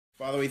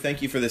Father, we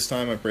thank you for this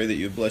time. I pray that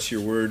you would bless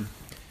your word.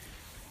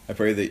 I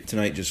pray that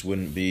tonight just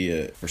wouldn't be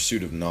a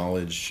pursuit of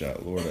knowledge.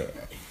 Lord,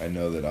 I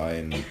know that I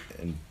and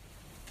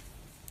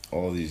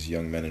all of these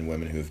young men and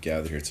women who have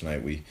gathered here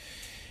tonight,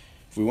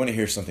 if we want to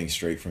hear something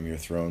straight from your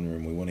throne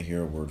room, we want to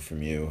hear a word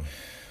from you.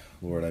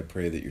 Lord, I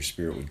pray that your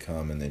Spirit would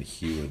come and that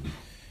he would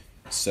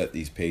set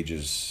these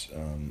pages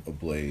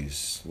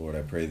ablaze. Lord,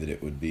 I pray that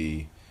it would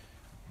be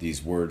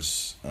these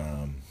words,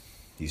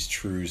 these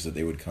truths, that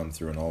they would come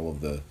through in all of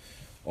the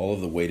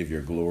weight of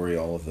your glory,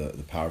 all of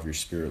the power of your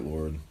Spirit,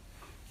 Lord.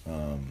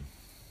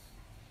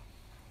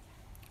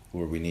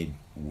 Lord, we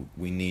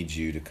need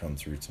you to come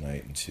through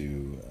tonight and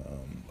to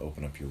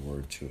open up your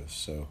word to us.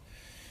 So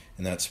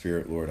in that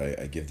spirit, Lord,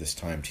 I give this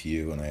time to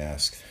you, and I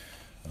ask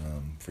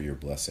for your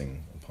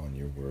blessing upon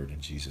your word. In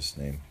Jesus'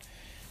 name,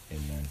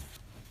 amen.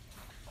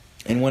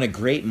 And when a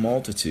great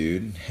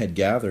multitude had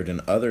gathered and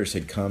others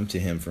had come to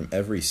him from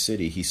every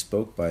city, he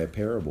spoke by a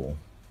parable.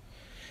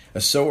 A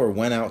sower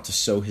went out to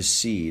sow his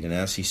seed, and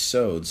as he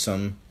sowed,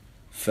 some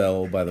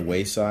fell by the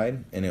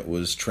wayside, and it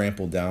was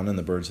trampled down, and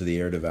the birds of the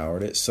air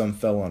devoured it. Some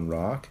fell on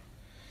rock,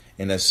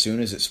 and as soon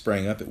as it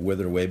sprang up, it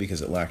withered away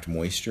because it lacked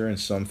moisture. And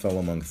some fell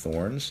among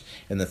thorns,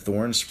 and the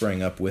thorns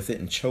sprang up with it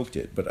and choked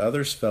it. But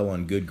others fell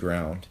on good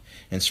ground,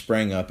 and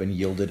sprang up and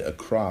yielded a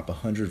crop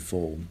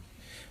 100-fold.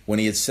 When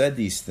he had said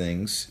these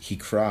things, he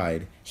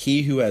cried,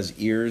 "He who has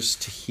ears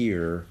to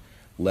hear,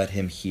 let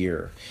him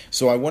hear."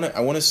 So I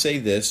want to say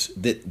this,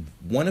 that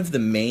one of the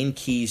main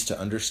keys to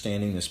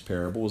understanding this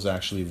parable is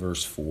actually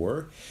verse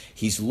 4.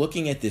 He's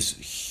looking at this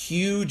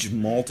huge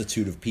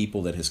multitude of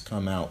people that has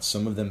come out,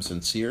 some of them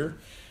sincere,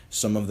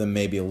 some of them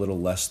maybe a little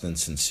less than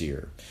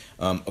sincere.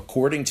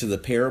 According to the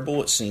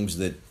parable, it seems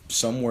that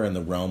somewhere in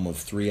the realm of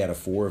 3 out of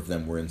 4 of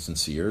them were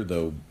insincere,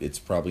 though it's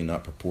probably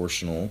not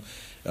proportional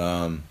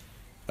to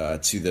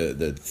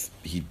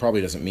he probably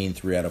doesn't mean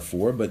 3 out of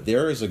 4, but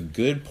there is a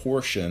good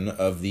portion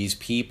of these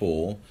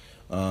people,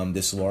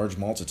 this large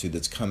multitude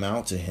that's come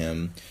out to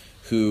him,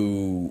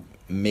 who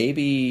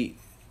maybe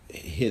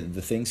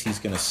the things he's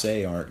going to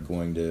say aren't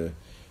going to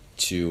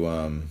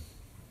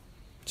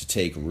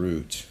take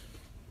root.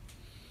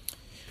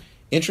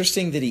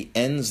 Interesting that he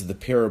ends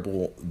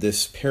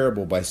this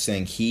parable by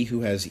saying, "He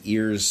who has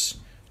ears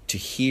to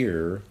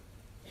hear,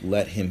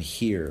 let him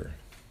hear."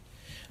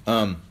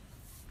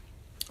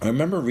 I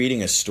remember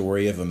reading a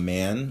story of a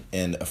man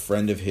and a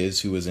friend of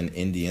his who was an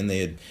Indian. They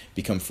had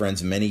become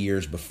friends many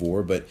years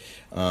before, but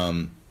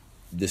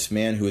this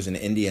man who was an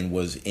Indian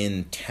was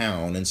in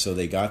town, and so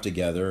they got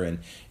together and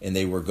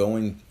they were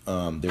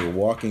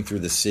walking through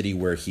the city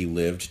where he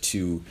lived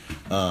to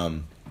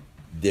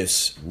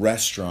this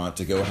restaurant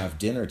to go have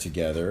dinner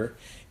together,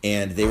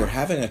 and they were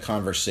having a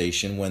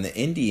conversation when the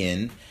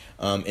Indian,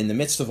 in the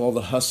midst of all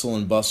the hustle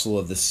and bustle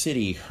of the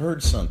city,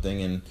 heard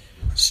something and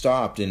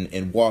stopped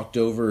and walked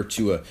over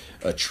to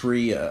a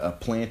tree, a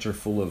planter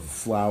full of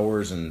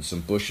flowers and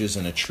some bushes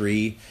and a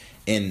tree,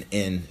 and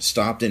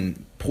stopped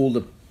and pulled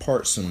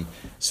apart some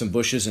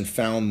bushes and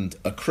found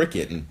a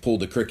cricket and pulled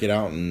the cricket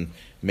out and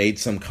made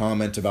some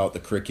comment about the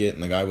cricket.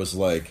 And the guy was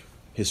like,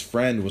 his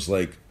friend was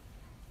like,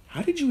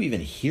 "How did you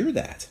even hear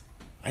that?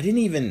 I didn't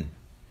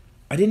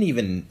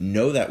even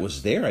know that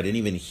was there. I didn't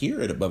even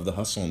hear it above the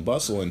hustle and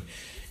bustle."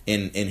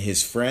 And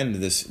his friend,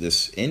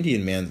 this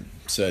Indian man,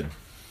 said,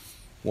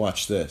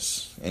 "Watch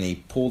this." And he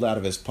pulled out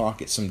of his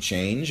pocket some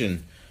change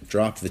and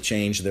dropped the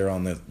change there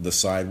on the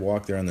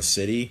sidewalk there in the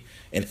city,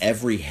 and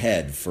every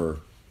head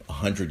for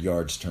 100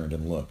 yards turned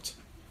and looked.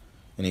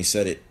 And he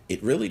said,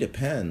 it really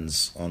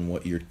depends on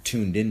what you're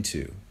tuned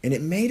into. And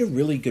it made a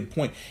really good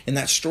point. And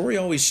that story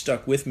always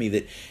stuck with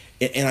me,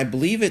 and I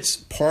believe it's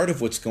part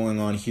of what's going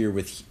on here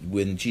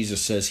when Jesus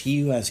says,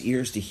 "He who has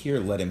ears to hear,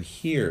 let him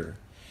hear."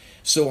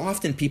 So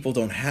often people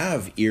don't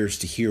have ears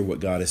to hear what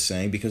God is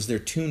saying because they're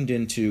tuned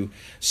into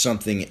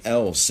something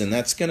else. And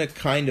that's going to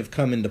kind of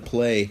come into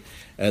play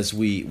as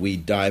we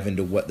dive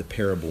into what the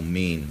parable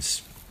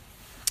means.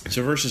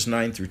 So verses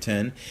 9 through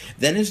 10,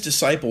 "Then his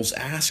disciples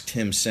asked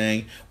him,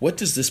 saying, 'What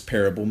does this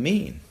parable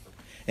mean?'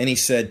 And he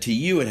said, 'To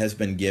you it has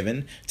been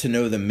given to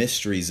know the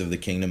mysteries of the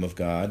kingdom of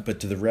God, but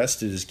to the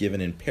rest it is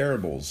given in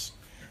parables,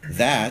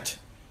 that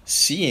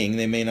seeing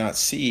they may not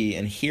see,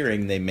 and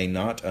hearing they may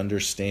not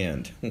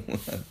understand.'"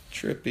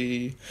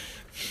 Trippy.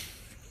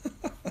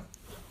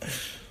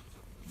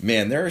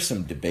 Man, there are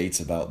some debates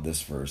about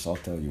this verse. I'll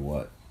tell you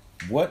what.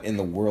 What in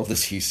the world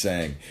is he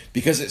saying?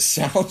 Because it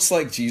sounds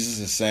like Jesus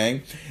is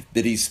saying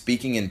that he's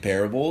speaking in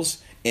parables,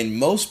 and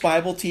most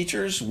Bible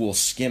teachers will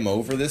skim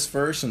over this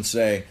verse and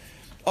say,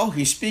 "Oh,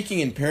 he's speaking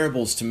in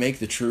parables to make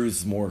the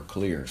truths more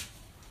clear."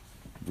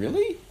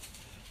 Really?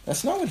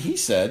 That's not what he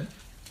said.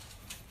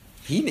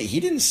 He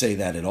didn't say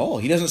that at all.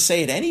 He doesn't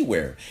say it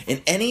anywhere.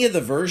 In any of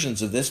the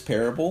versions of this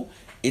parable,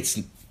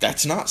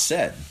 that's not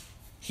said.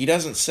 He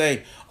doesn't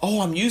say,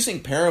 "Oh, I'm using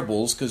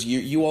parables because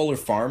you all are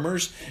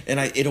farmers, and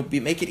it'll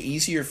make it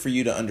easier for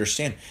you to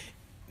understand."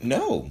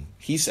 No,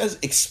 he says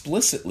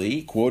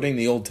explicitly, quoting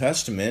the Old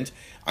Testament,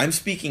 "I'm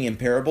speaking in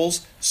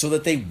parables so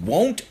that they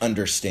won't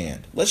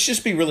understand." Let's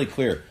just be really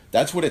clear.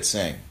 That's what it's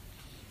saying.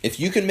 If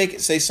you can make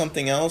it say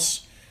something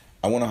else,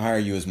 I want to hire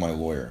you as my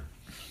lawyer.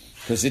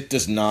 Because it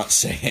does not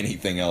say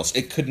anything else.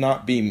 It could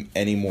not be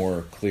any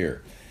more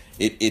clear.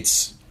 He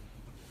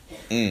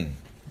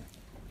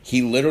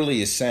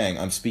literally is saying,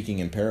 I'm speaking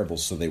in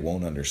parables so they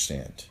won't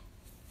understand.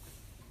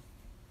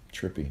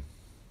 Trippy.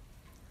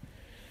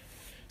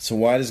 So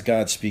why does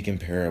God speak in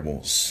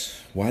parables?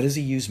 Why does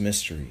he use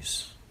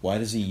mysteries? Why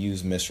does he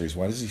use mysteries?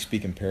 Why does he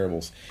speak in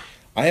parables?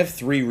 I have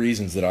 3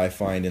 reasons that I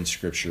find in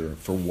Scripture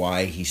for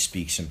why he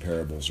speaks in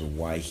parables or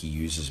why he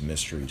uses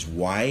mysteries.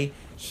 Why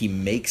he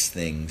makes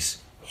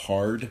things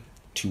hard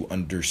to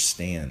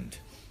understand.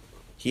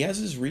 He has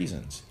his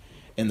reasons.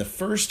 And the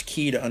first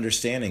key to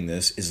understanding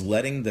this is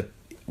letting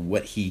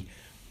what he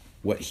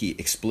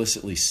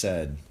explicitly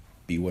said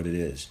be what it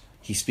is.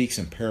 He speaks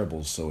in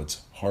parables, so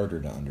it's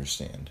harder to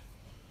understand.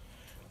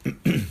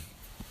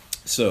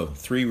 So,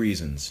 3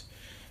 reasons.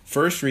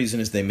 First reason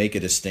is they make a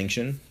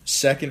distinction.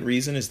 Second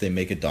reason is they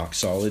make a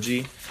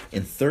doxology.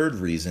 And third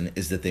reason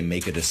is that they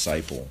make a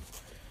disciple.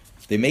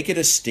 They make a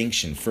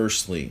distinction,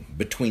 firstly,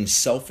 between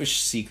selfish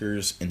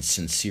seekers and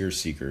sincere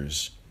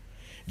seekers.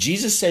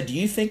 Jesus said, do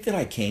you think that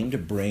I came to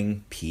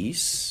bring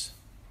peace?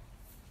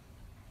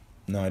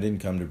 No, I didn't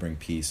come to bring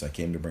peace. I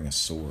came to bring a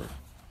sword.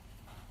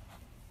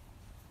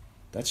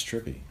 That's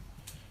trippy.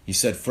 He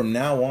said, from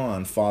now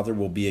on, father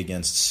will be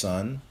against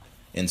son,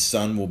 and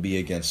son will be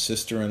against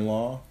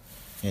sister-in-law,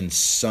 and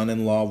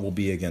son-in-law will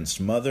be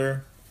against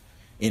mother.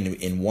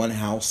 In one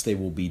house they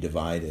will be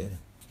divided.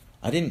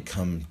 I didn't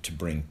come to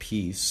bring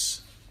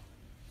peace.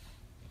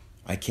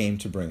 I came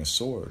to bring a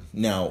sword.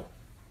 Now,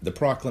 the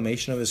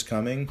proclamation of his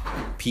coming,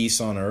 peace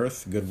on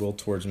earth, goodwill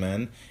towards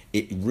men,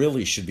 it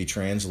really should be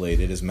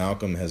translated, as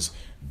Malcolm has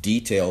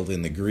detailed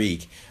in the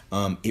Greek,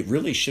 it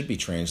really should be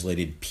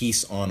translated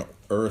peace on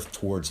earth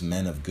towards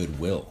men of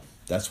goodwill.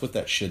 That's what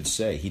that should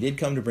say. He did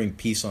come to bring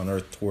peace on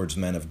earth towards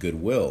men of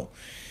goodwill.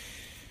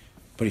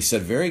 But he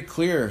said very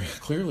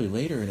clearly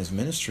later in his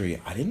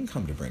ministry, I didn't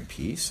come to bring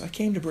peace. I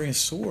came to bring a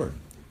sword.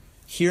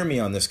 Hear me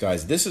on this,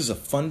 guys. This is a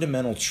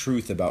fundamental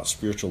truth about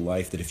spiritual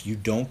life that if you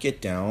don't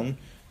get down,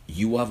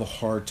 you will have a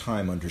hard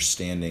time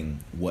understanding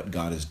what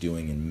God is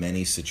doing in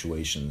many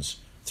situations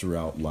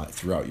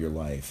throughout your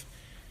life.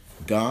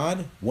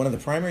 God, one of the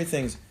primary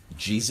things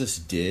Jesus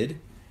did,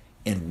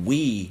 and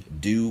we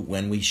do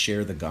when we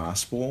share the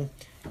gospel,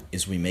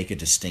 is we make a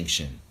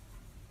distinction.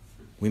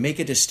 We make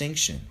a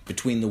distinction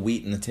between the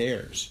wheat and the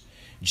tares.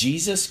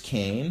 Jesus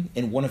came,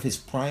 and one of his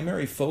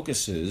primary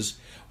focuses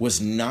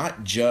was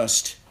not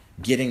just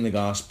getting the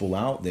gospel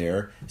out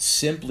there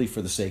simply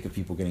for the sake of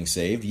people getting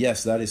saved.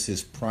 Yes, that is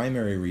his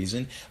primary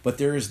reason. But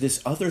there is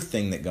this other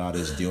thing that God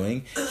is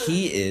doing.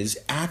 He is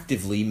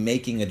actively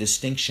making a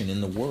distinction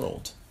in the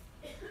world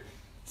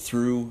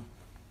through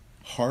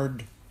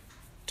hard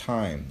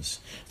times,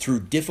 through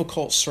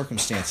difficult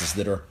circumstances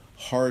that are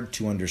hard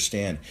to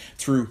understand,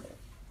 through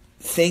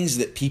things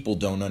that people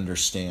don't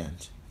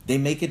understand. They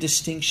make a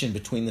distinction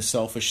between the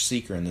selfish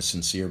seeker and the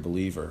sincere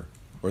believer,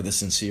 or the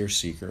sincere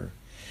seeker.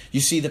 You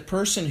see, the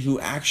person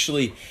who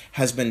actually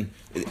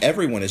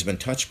everyone has been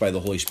touched by the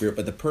Holy Spirit,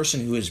 but the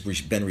person who has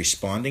been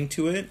responding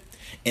to it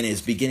and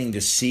is beginning to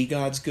see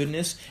God's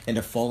goodness and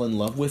to fall in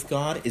love with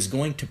God is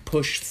going to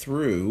push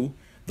through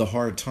the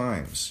hard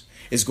times,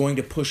 is going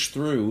to push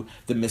through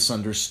the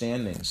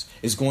misunderstandings,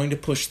 is going to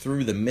push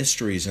through the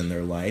mysteries in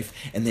their life,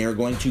 and they are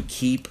going to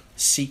keep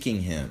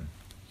seeking him.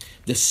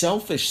 The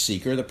selfish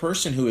seeker, the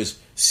person who is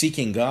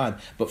seeking God,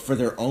 but for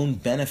their own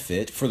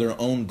benefit, for their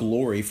own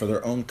glory, for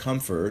their own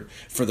comfort,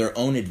 for their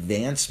own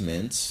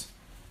advancements,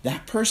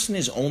 that person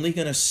is only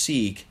going to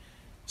seek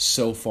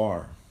so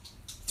far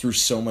through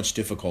so much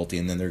difficulty,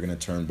 and then they're going to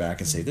turn back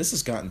and say, this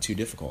has gotten too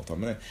difficult.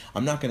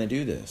 I'm not going to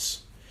do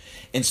this.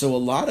 And so a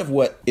lot of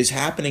what is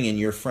happening in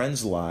your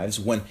friends' lives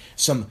when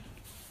some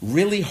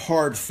really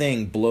hard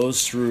thing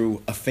blows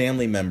through a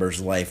family member's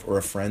life or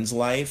a friend's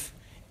life,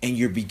 and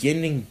you're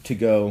beginning to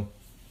go,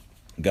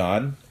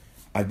 God,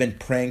 I've been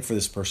praying for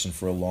this person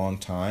for a long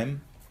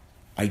time.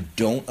 I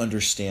don't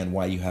understand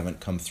why you haven't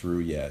come through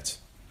yet.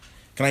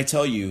 Can I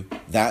tell you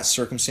that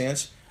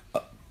circumstance,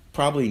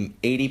 probably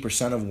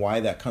 80% of why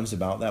that comes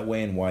about that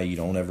way and why you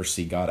don't ever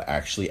see God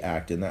actually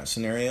act in that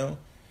scenario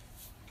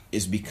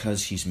is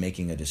because he's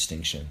making a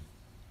distinction.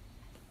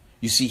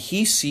 You see,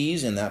 he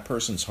sees in that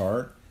person's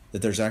heart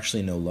that there's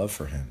actually no love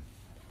for him.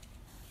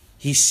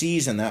 He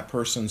sees in that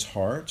person's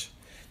heart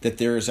that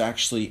there is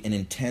actually an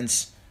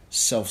intense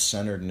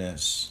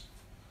self-centeredness,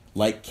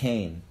 like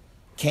Cain.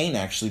 Cain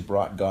actually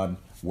brought God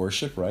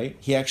worship, right?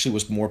 He actually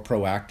was more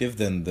proactive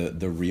than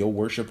the real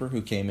worshiper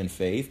who came in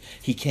faith.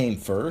 He came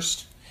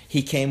first.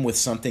 He came with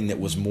something that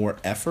was more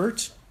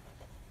effort.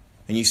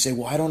 And you say,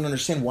 well, I don't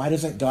understand. Why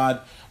doesn't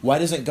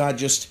God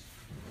just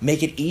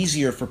make it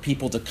easier for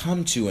people to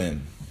come to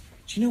him?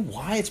 Do you know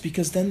why? It's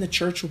because then the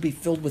church will be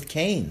filled with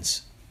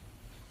Cains.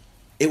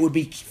 It would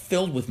be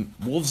filled with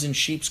wolves in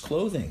sheep's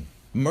clothing,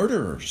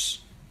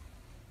 murderers.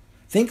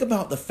 Think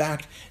about the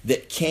fact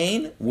that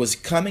Cain was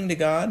coming to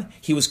God.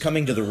 He was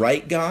coming to the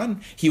right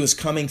God. He was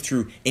coming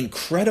through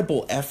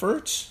incredible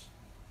efforts.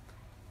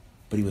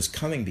 but he was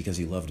coming because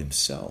he loved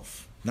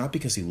himself, not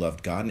because he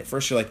loved God. And at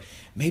first you're like,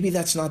 maybe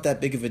that's not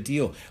that big of a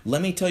deal.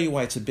 Let me tell you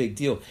why it's a big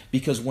deal.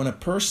 Because when a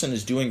person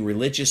is doing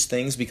religious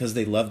things because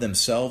they love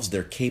themselves,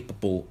 they're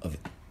capable of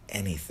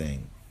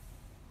anything.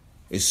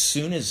 As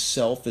soon as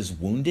self is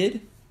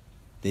wounded,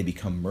 they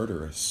become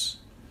murderous.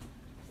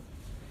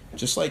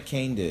 Just like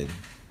Cain did.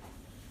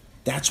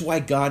 That's why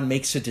God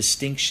makes a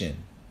distinction.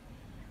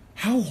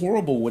 How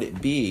horrible would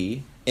it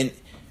be? And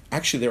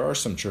actually, there are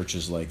some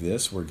churches like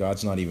this where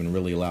God's not even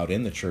really allowed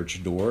in the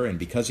church door, and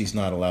because he's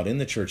not allowed in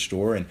the church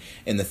door, and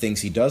the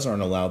things he does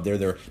aren't allowed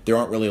there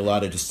aren't really a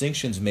lot of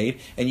distinctions made,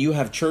 and you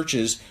have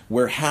churches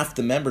where half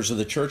the members of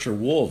the church are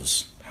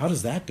wolves. How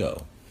does that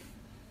go?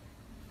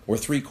 Or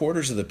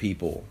 3/4 of the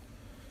people.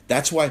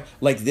 That's why,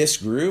 like this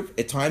group,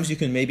 at times you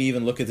can maybe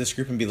even look at this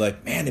group and be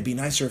like, man, it'd be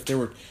nicer if there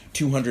were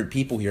 200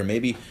 people here.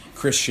 Maybe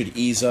Chris should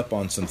ease up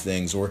on some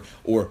things, or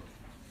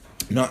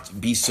not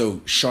be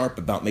so sharp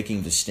about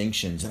making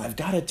distinctions. And I've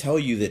got to tell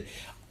you that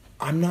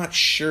I'm not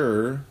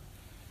sure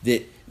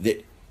that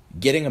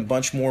getting a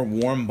bunch more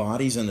warm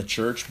bodies in the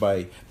church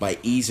by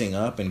easing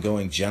up and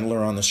going gentler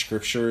on the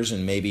scriptures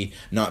and maybe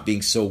not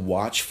being so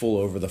watchful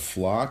over the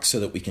flock so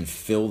that we can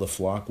fill the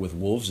flock with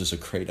wolves is a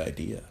great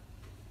idea.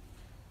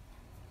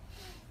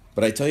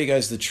 But I tell you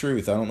guys the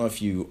truth, I don't know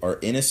if you are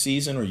in a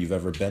season or you've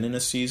ever been in a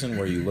season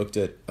where you looked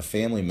at a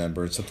family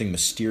member and something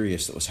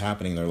mysterious that was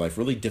happening in their life,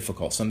 really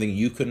difficult, something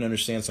you couldn't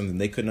understand, something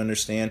they couldn't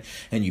understand,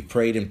 and you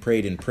prayed and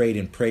prayed and prayed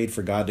and prayed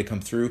for God to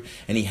come through,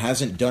 and he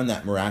hasn't done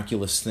that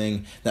miraculous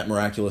thing, that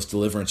miraculous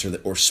deliverance,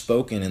 or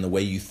spoken in the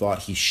way you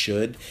thought he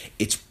should.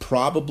 It's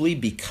probably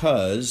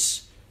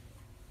because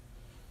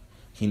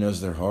he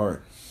knows their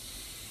heart,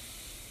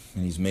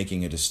 and he's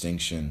making a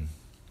distinction.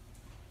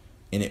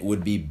 And it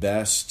would be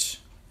best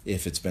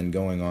if it's been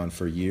going on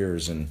for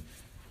years and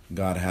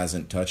God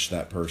hasn't touched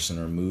that person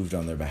or moved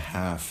on their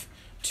behalf,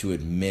 to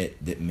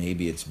admit that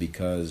maybe it's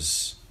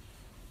because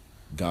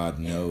God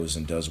knows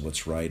and does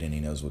what's right and he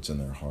knows what's in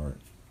their heart.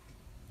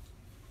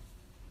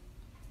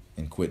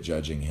 And quit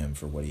judging him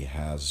for what he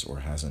has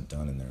or hasn't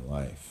done in their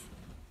life,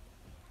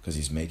 because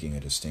he's making a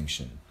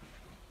distinction.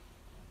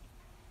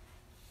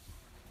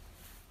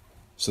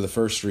 So the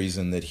first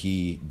reason that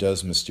he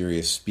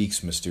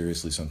speaks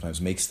mysteriously sometimes,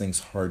 makes things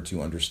hard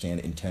to understand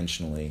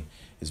intentionally,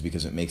 is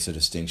because it makes a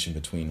distinction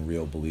between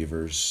real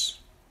believers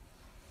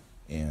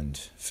and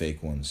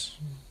fake ones.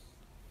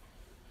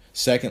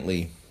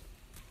 Secondly,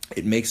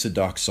 it makes a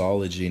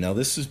doxology. Now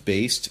this is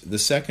the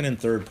second and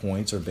third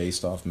points are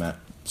based off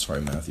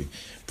Matthew.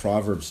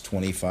 Proverbs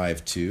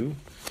 25:2,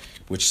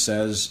 which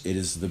says, "It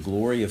is the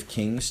glory of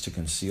kings to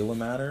conceal a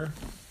matter."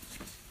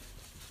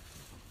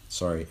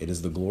 It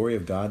is the glory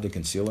of God to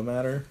conceal a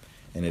matter,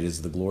 and it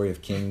is the glory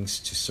of kings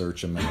to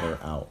search a matter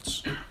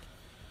out.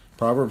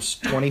 Proverbs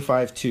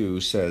 25:2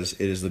 says,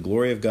 "It is the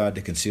glory of God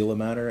to conceal a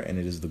matter, and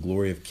it is the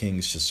glory of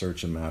kings to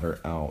search a matter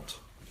out."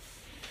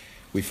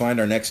 We find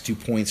our next 2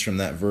 points from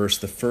that verse.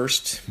 The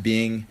first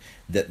being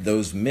that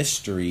those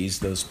mysteries,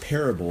 those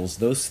parables,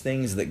 those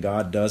things that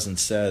God does and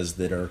says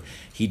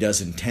he does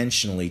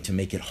intentionally to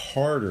make it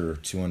harder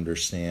to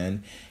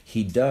understand,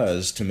 he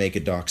does to make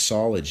a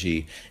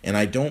doxology. And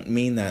I don't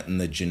mean that in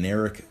the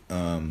generic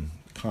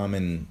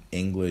common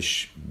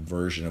English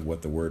version of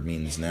what the word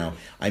means now.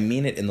 I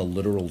mean it in the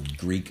literal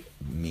Greek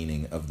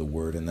meaning of the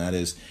word, and that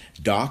is,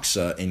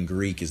 doxa in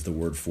Greek is the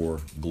word for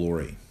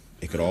glory.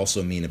 It could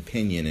also mean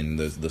opinion in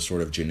the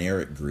sort of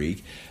generic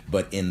Greek,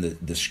 but in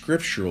the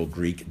scriptural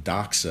Greek,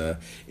 doxa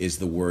is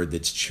the word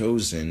that's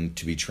chosen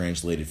to be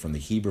translated from the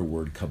Hebrew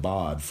word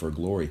kabod for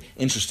glory.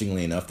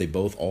 Interestingly enough, they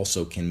both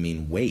also can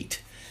mean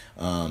weight,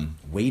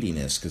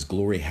 weightiness, because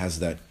glory has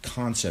that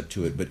concept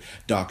to it. But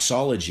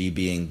doxology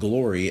being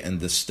glory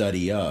and the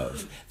study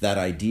of, that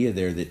idea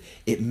there that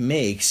it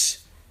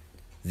makes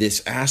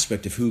this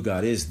aspect of who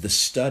God is, the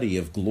study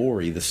of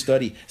glory,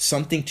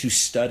 something to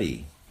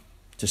study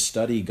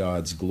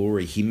God's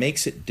glory. He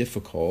makes it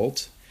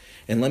difficult.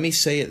 And let me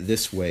say it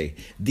this way.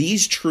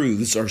 These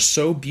truths are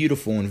so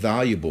beautiful and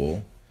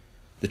valuable,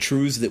 the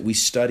truths that we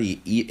study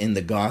in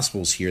the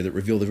Gospels here that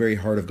reveal the very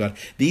heart of God.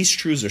 These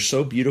truths are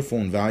so beautiful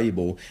and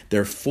valuable,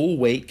 their full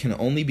weight can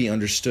only be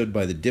understood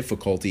by the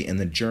difficulty and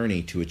the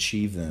journey to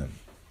achieve them.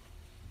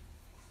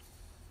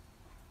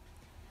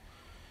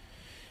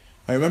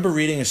 I remember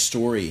reading a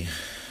story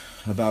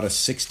about a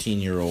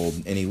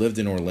 16-year-old, and he lived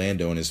in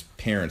Orlando, and his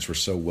parents were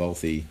so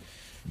wealthy,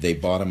 they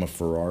bought him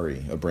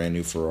a brand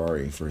new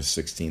Ferrari for his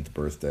 16th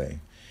birthday.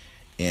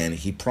 And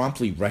he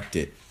promptly wrecked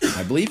it.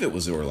 I believe it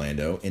was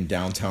in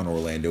downtown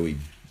Orlando. He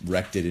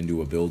wrecked it into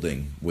a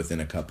building within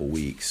a couple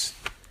weeks.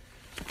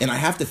 And I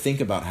have to think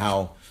about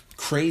how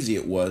crazy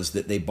it was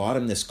that they bought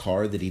him this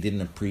car that he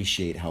didn't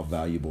appreciate how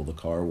valuable the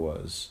car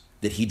was.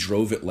 That he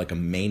drove it like a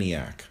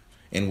maniac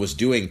and was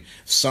doing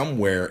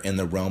somewhere in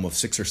the realm of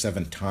 6 or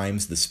 7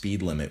 times the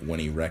speed limit when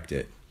he wrecked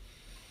it,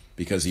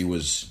 because he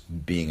was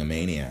being a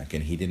maniac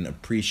and he didn't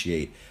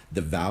appreciate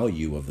the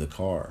value of the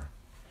car.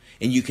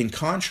 And you can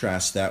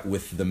contrast that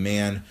with the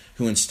man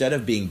who, instead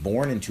of being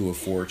born into a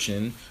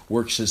fortune,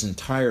 works his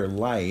entire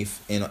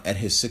life and at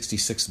his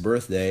 66th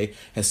birthday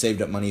has saved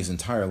up money his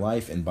entire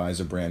life and buys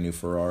a brand new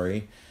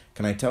Ferrari.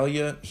 Can I tell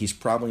you, he's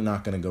probably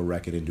not going to go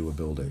wreck it into a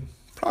building.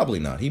 Probably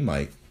not. He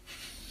might.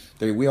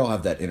 We all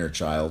have that inner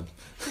child.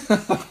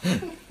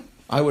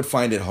 I would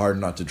find it hard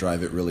not to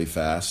drive it really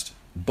fast.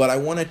 But I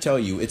want to tell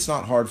you, it's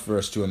not hard for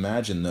us to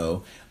imagine,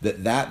 though,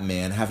 that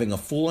man, having a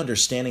full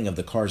understanding of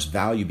the car's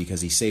value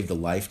because he saved a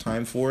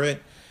lifetime for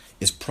it,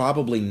 is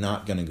probably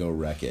not going to go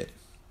wreck it.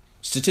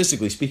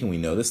 Statistically speaking, we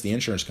know this. The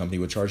insurance company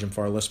would charge him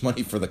far less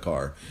money for the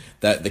car.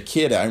 That the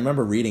kid, I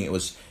remember reading, it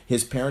was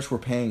his parents were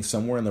paying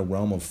somewhere in the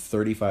realm of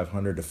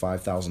 $3,500 to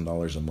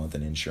 $5,000 a month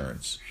in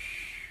insurance.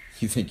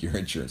 You think your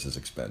insurance is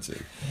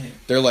expensive.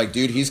 They're like,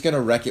 dude, he's going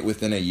to wreck it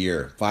within a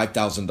year.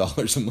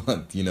 $5,000 a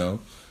month, you know?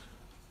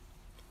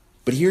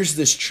 But here's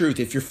this truth.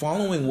 If you're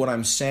following what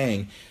I'm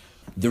saying,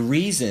 the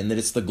reason that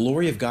it's the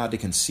glory of God to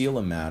conceal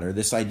a matter,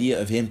 this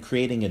idea of him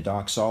creating a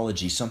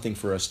doxology, something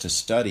for us to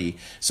study,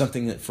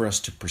 something for us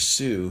to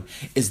pursue,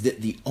 is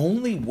that the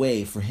only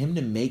way for him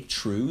to make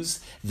truths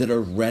that are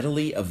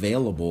readily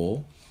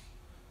available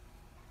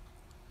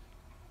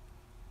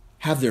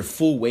have their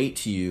full weight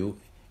to you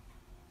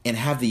and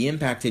have the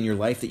impact in your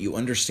life that you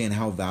understand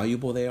how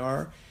valuable they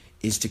are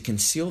is to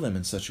conceal them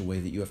in such a way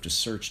that you have to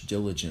search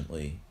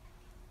diligently.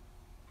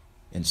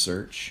 And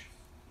search,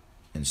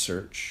 and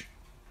search,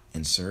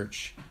 and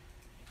search.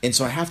 And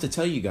so I have to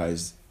tell you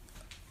guys,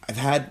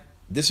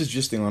 this is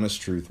just the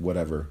honest truth,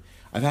 whatever.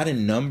 I've had a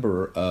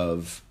number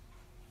of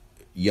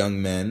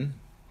young men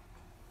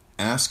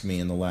ask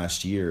me in the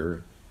last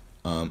year,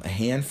 a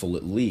handful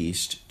at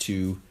least,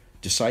 to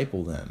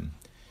disciple them.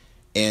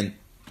 And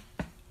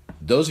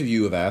those of you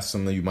who have asked,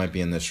 some of you might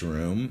be in this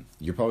room,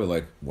 you're probably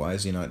like, why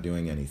is he not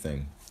doing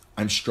anything?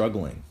 I'm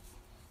struggling,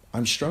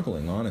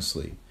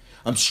 honestly.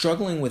 I'm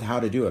struggling with how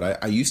to do it.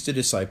 I used to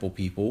disciple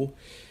people,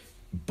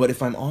 but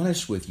if I'm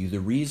honest with you, the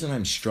reason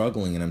I'm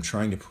struggling and I'm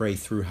trying to pray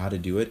through how to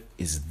do it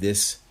is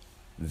this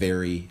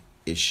very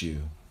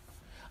issue.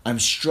 I'm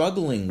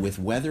struggling with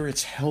whether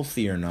it's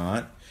healthy or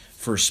not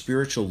for a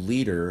spiritual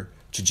leader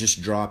to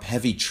just drop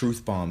heavy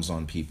truth bombs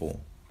on people.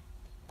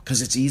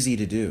 Because it's easy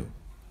to do.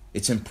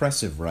 It's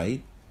impressive,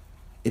 right?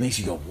 It makes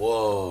you go,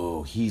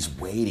 whoa, he's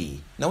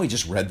weighty. No, he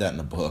just read that in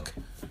a book.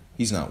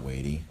 He's not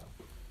weighty.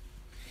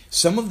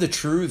 Some of the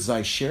truths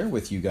I share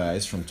with you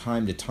guys from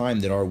time to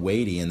time that are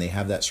weighty and they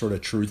have that sort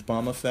of truth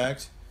bomb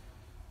effect,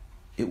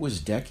 it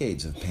was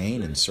decades of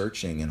pain and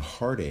searching and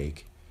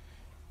heartache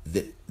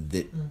that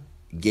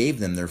gave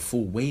them their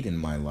full weight in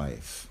my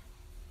life.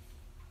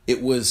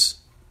 It was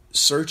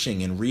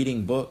searching and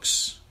reading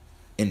books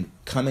and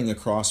coming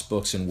across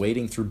books and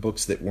wading through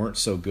books that weren't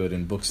so good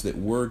and books that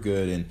were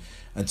good, and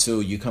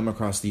until you come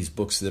across these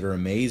books that are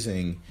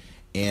amazing.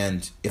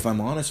 And if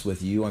I'm honest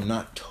with you, I'm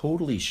not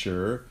totally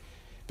sure,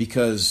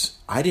 because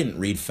I didn't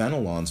read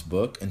Fenelon's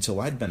book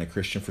until I'd been a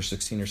Christian for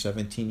 16 or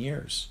 17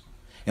 years.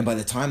 And by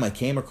the time I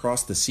came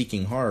across The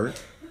Seeking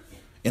Heart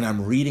and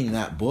I'm reading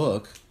that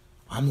book,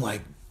 I'm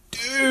like,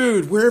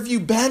 dude, where have you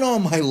been all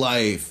my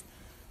life?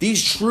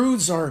 These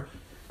truths are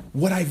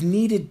what I've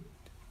needed.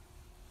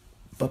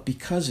 But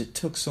because it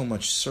took so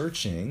much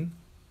searching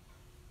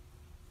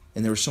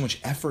and there was so much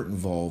effort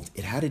involved,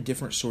 it had a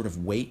different sort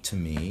of weight to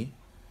me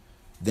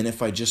than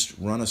if I just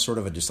run a sort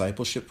of a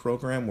discipleship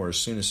program where as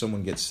soon as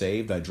someone gets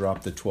saved, I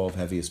drop the 12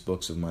 heaviest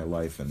books of my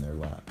life in their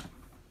lap.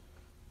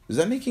 Is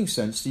that making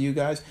sense to you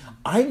guys?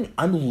 I'm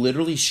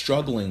literally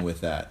struggling with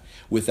that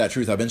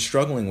truth. I've been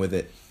struggling with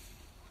it,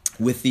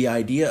 with the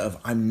idea of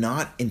I'm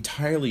not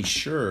entirely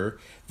sure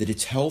that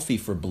it's healthy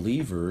for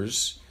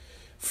believers,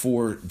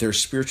 for their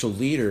spiritual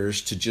leaders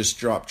to just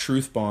drop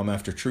truth bomb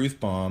after truth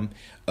bomb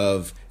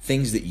of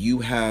things that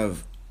you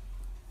have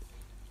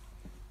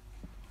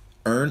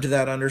earned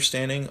that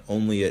understanding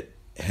only at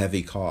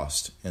heavy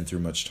cost and through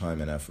much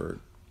time and effort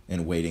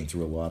and wading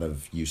through a lot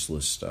of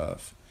useless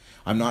stuff.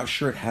 I'm not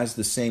sure it has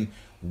the same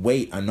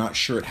weight. I'm not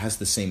sure it has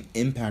the same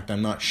impact.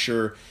 I'm not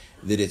sure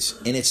that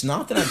it's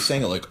not that I'm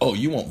saying it like, oh,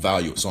 you won't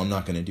value it, so I'm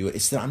not going to do it.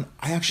 It's that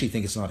I actually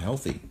think it's not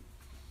healthy.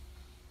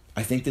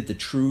 I think that the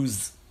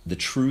truths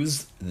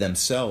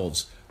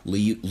themselves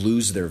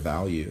lose their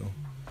value.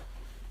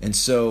 And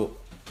so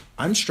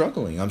I'm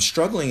struggling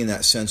in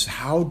that sense.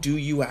 How do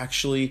you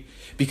actually,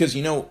 because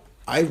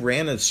I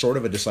ran a sort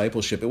of a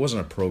discipleship. It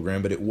wasn't a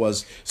program, but it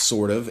was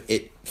sort of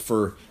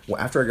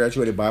after I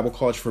graduated Bible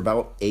college for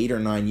about 8 or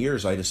 9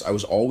 years, I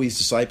was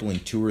always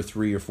discipling 2 or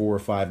 3 or 4 or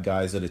 5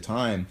 guys at a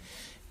time.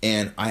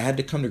 And I had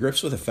to come to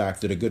grips with the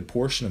fact that a good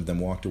portion of them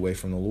walked away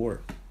from the Lord.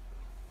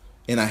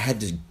 And I had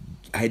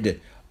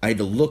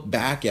to look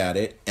back at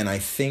it, and I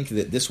think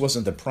that this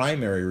wasn't the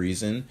primary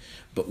reason,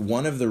 but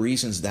one of the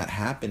reasons that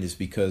happened is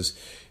because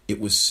it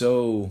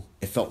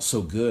felt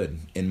so good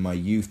in my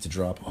youth to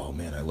drop, oh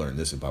man, I learned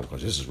this in Bible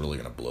college. This is really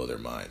going to blow their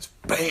minds.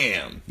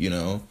 Bam!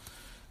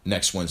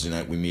 Next Wednesday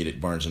night we meet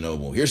at Barnes &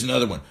 Noble. Here's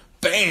another one.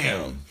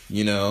 Bam!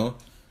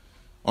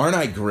 Aren't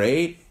I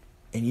great?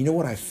 And you know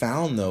what I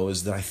found, though,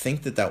 is that I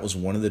think that was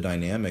one of the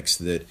dynamics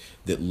that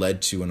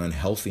led to an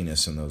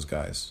unhealthiness in those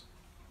guys.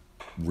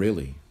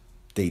 Really.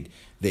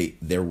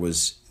 There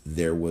was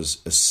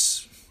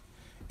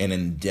an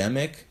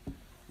endemic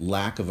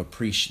lack of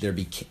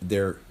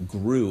there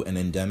grew an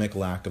endemic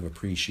lack of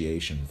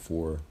appreciation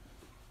for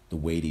the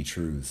weighty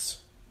truths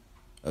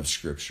of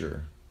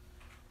Scripture.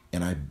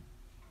 And I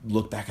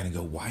look back and I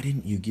go, why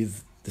didn't you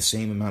give the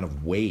same amount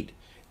of weight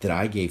that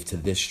I gave to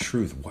this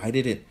truth? Why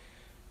did it?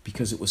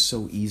 Because it was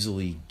so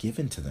easily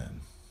given to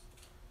them.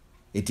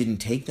 It didn't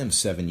take them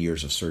 7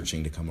 years of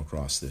searching to come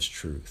across this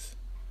truth.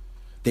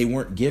 They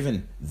weren't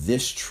given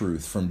this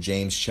truth from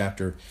James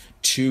chapter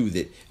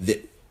 2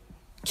 that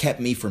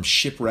kept me from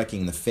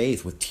shipwrecking the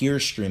faith with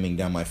tears streaming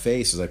down my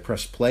face as I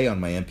pressed play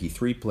on my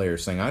MP3 player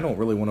saying, I don't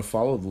really want to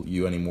follow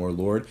you anymore,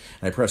 Lord.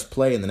 And I press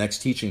play and the next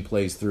teaching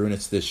plays through, and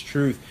it's this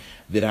truth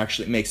that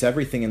actually makes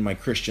everything in my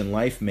Christian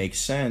life make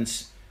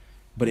sense.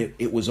 But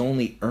it was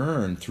only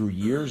earned through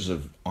years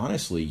of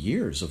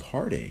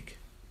heartache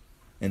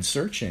and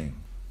searching.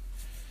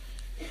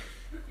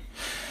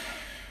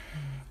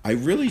 I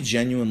really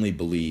genuinely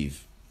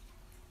believe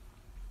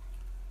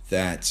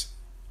that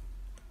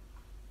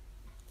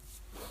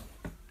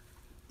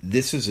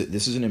this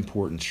is an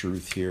important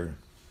truth here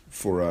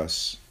for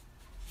us,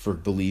 for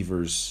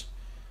believers,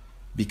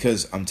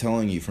 because I'm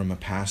telling you, from a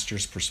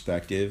pastor's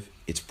perspective,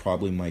 it's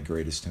probably my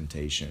greatest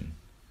temptation.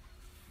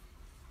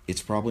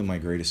 It's probably my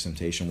greatest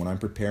temptation. When I'm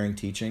preparing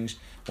teachings,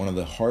 one of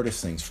the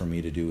hardest things for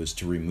me to do is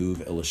to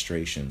remove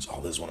illustrations. Oh,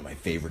 this is one of my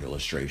favorite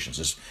illustrations.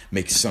 This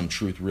makes some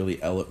truth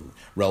really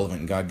relevant.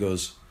 And God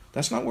goes,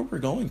 that's not where we're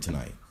going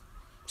tonight.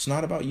 It's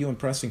not about you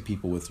impressing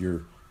people with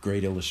your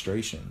great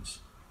illustrations.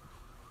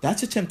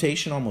 That's a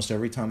temptation almost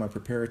every time I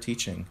prepare a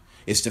teaching,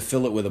 is to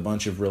fill it with a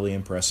bunch of really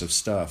impressive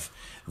stuff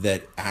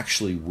that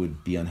actually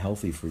would be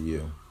unhealthy for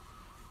you.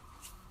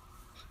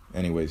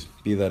 Anyways,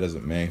 be that as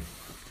it may.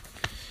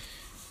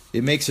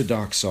 It makes a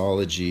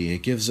doxology.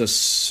 It gives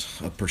us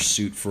a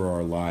pursuit for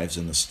our lives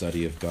in the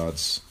study of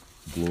God's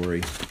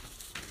glory.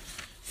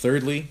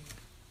 Thirdly,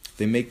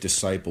 they make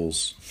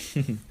disciples.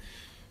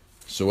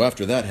 So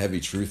after that heavy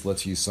truth,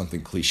 let's use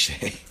something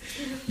cliche.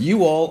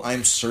 You all,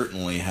 I'm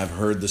certainly, have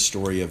heard the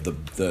story of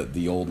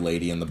the old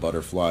lady and the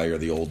butterfly, or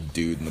the old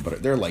dude and the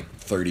butterfly. There are like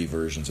 30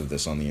 versions of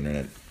this on the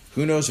internet.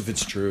 Who knows if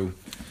it's true?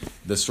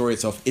 The story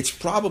itself, it's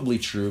probably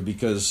true,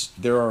 because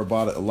there are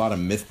a lot of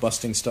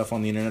myth-busting stuff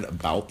on the internet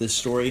about this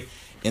story,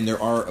 and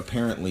there are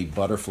apparently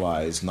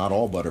butterflies, not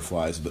all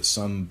butterflies, but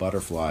some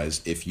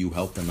butterflies, if you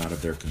help them out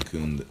of their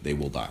cocoon, they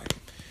will die.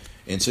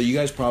 And so you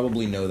guys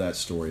probably know that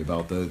story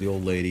about the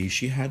old lady.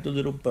 She had the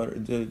little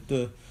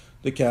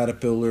the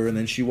caterpillar, and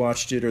then she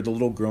watched it, or the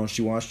little girl, and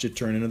she watched it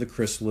turn into the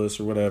chrysalis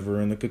or whatever,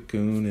 in the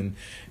cocoon,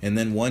 and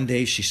then one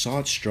day she saw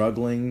it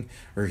struggling,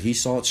 or he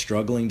saw it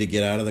struggling to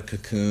get out of the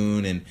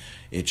cocoon, and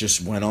it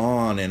just went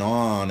on and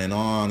on and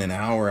on, and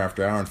hour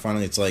after hour, and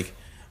finally it's like,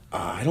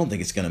 I don't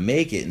think it's going to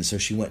make it. And so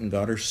she went and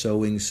got her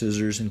sewing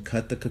scissors and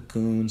cut the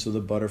cocoon so the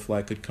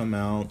butterfly could come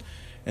out,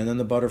 and then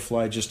the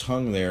butterfly just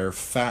hung there,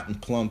 fat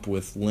and plump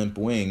with limp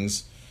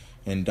wings,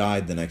 and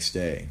died the next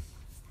day.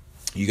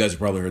 You guys have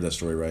probably heard that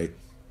story, right?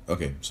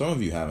 Okay, some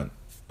of you haven't.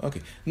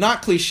 Okay,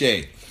 not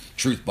cliche.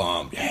 Truth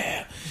bomb,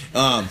 yeah.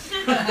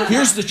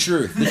 Here's the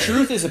truth. The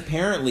truth is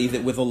apparently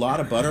that with a lot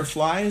of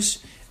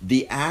butterflies,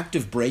 the act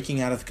of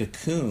breaking out of the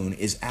cocoon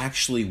is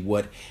actually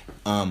what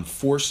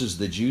forces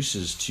the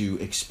juices to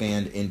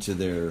expand into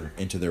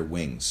their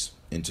wings,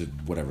 into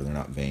whatever, they're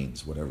not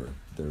veins, whatever,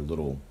 their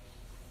little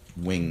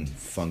wing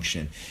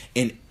function.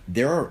 And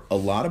there are a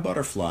lot of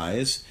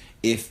butterflies,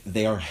 if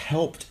they are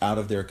helped out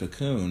of their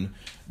cocoon,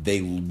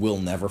 they will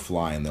never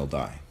fly and they'll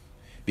die.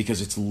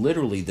 Because it's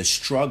literally the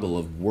struggle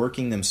of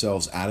working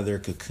themselves out of their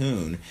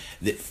cocoon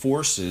that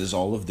forces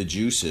all of the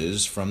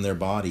juices from their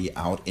body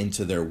out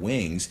into their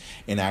wings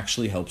and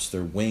actually helps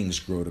their wings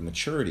grow to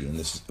maturity. And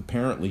this is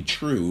apparently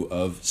true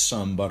of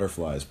some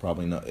butterflies,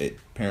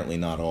 apparently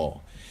not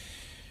all.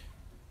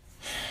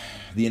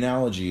 The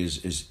analogy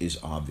is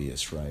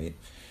obvious, right?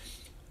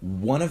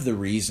 One of the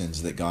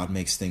reasons that God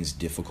makes things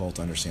difficult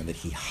to understand, that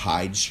he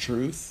hides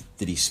truth,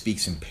 that he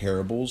speaks in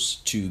parables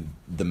to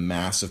the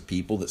mass of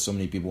people, that so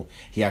many people,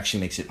 he actually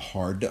makes it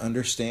hard to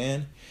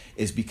understand,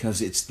 is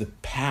because it's the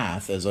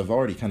path, as I've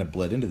already kind of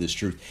bled into this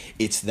truth,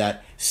 it's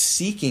that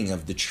seeking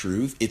of the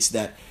truth, it's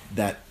that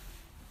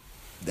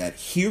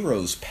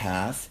hero's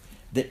path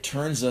that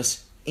turns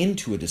us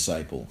into a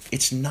disciple.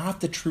 It's not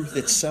the truth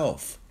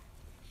itself.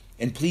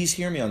 And please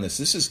hear me on this.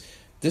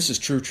 This is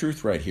true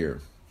truth right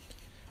here.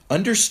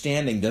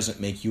 Understanding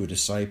doesn't make you a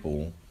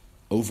disciple.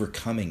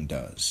 Overcoming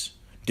does.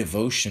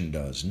 Devotion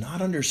does.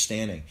 Not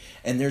understanding.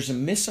 And there's a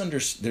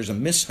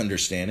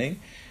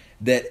misunderstanding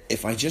that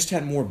if I just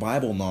had more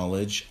Bible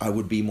knowledge, I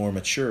would be more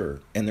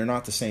mature. And they're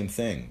not the same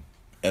thing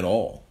at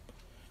all.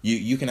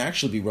 You can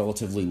actually be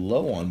relatively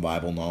low on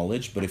Bible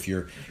knowledge, but if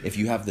you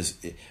have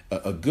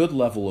a good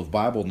level of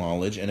Bible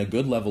knowledge and a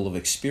good level of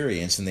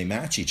experience, and they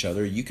match each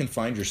other, you can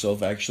find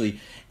yourself actually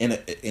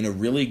in a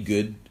really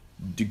good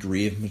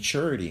degree of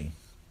maturity.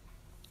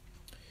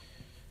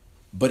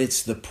 But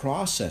it's the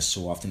process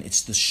so often,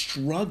 it's the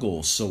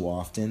struggle so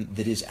often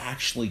that is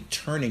actually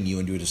turning you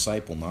into a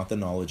disciple, not the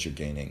knowledge you're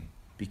gaining.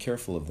 Be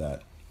careful of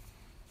that.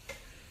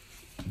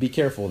 Be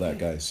careful of that,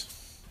 guys.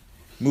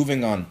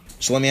 Moving on.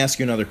 So let me ask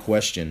you another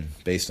question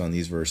based on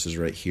these verses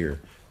right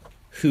here.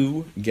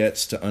 Who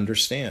gets to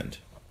understand?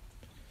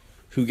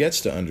 Who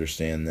gets to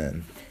understand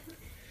then?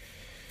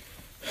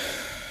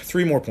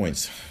 3 more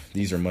points.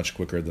 These are much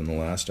quicker than the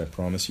last, I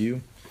promise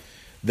you.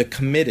 The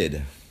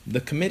committed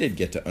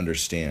get to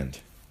understand.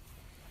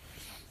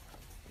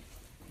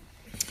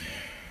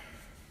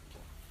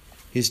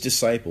 His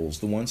disciples,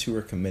 the ones who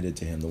are committed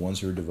to him, the ones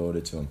who are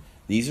devoted to him,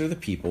 these are the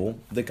people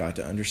that got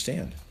to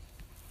understand.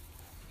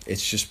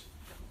 It's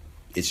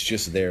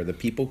just there. The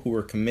people who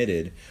are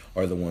committed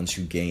are the ones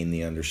who gain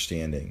the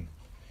understanding.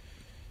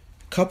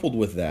 Coupled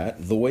with that,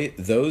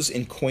 those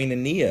in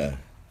koinonia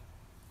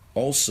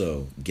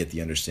also get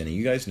the understanding.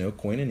 You guys know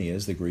koinonia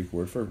is the Greek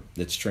word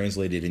that's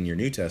translated in your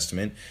New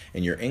Testament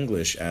and your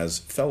English as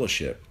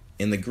fellowship.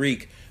 In the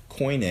Greek,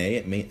 koine,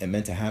 it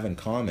meant to have in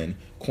common.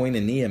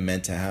 Koinonia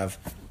meant to have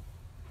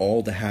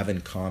all to have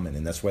in common,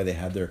 and that's why they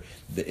had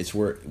it's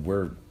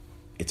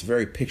a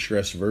very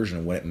picturesque version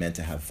of what it meant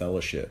to have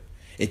fellowship.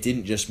 It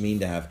didn't just mean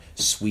to have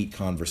sweet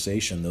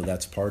conversation, though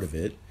that's part of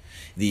it.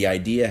 The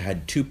idea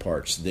had 2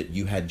 parts, that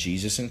you had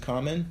Jesus in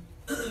common,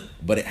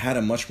 but it had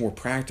a much more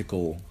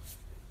practical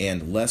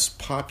and less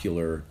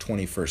popular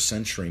 21st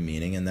century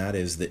meaning, and that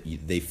is that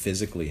they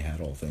physically had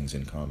all things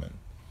in common.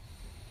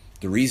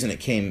 The reason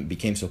it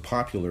became so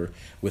popular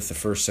with the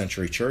first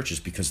century church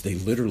is because they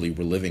literally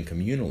were living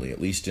communally,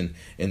 at least in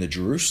the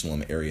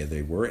Jerusalem area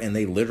they were, and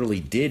they literally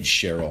did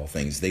share all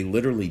things. They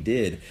literally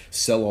did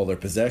sell all their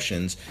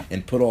possessions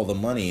and put all the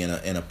money in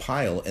a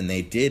pile, and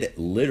they did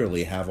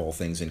literally have all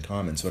things in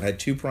common. So it had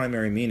 2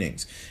 primary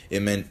meanings.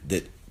 It meant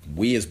that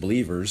we as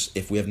believers,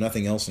 if we have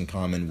nothing else in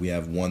common, we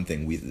have one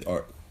thing.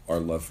 Our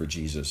love for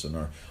Jesus and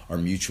our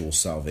mutual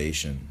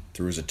salvation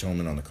through his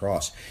atonement on the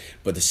cross.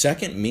 But the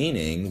second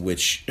meaning,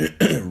 which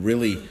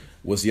really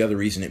was the other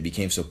reason it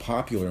became so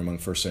popular among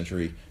first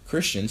century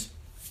Christians,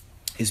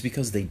 is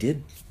because they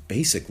did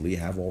basically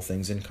have all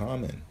things in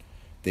common.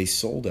 They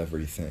sold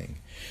everything.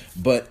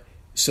 But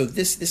so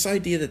this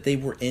idea that they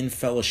were in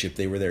fellowship,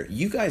 they were there.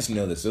 You guys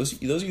know this. Those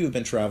of you who have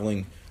been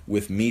traveling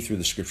with me through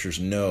the scriptures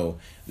know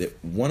that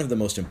one of the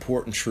most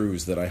important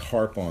truths that I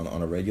harp on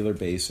a regular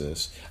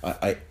basis,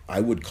 I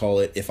would call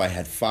it, if I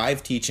had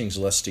 5 teachings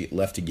left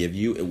to give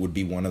you, it would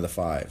be one of the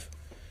 5,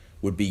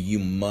 would be you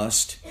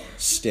must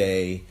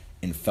stay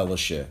in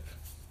fellowship.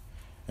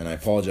 And I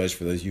apologize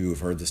for those of you who have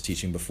heard this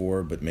teaching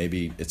before, but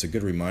maybe it's a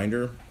good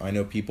reminder. I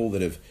know people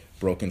that have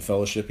broken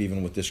fellowship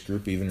even with this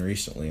group even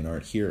recently and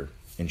aren't here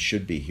and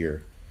should be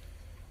here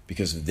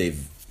because they've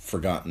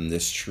forgotten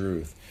this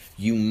truth.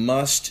 You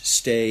must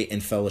stay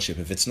in fellowship.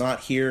 If it's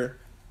not here,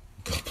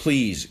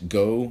 please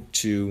go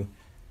to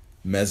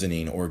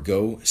mezzanine or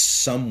go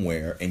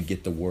somewhere and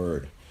get the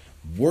word.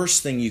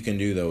 Worst thing you can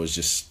do, though, is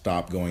just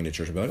stop going to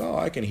church and be like, oh,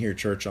 I can hear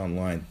church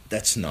online.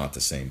 That's not the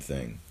same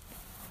thing.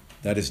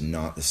 That is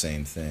not the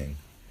same thing.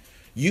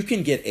 You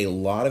can get a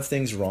lot of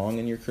things wrong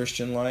in your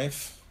Christian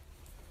life,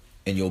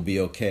 and you'll be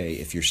okay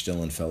if you're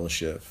still in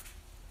fellowship.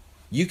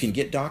 You can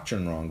get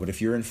doctrine wrong, but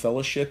if you're in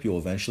fellowship, you'll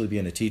eventually be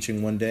in a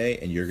teaching one day,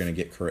 and you're going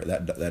to get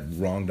that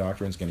wrong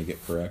doctrine is going to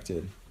get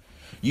corrected.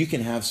 You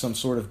can have some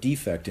sort of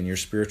defect in your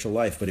spiritual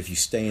life, but if you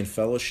stay in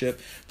fellowship,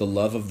 the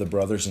love of the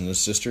brothers and the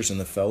sisters in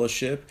the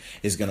fellowship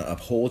is going to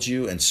uphold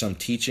you, and some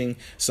teaching,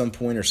 some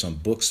point, or some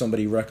book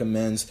somebody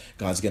recommends,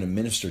 God's going to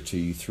minister to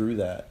you through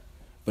that.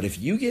 But if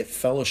you get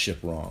fellowship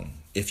wrong,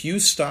 if you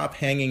stop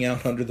hanging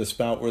out under the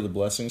spout where the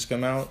blessings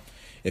come out,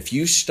 if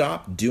you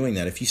stop doing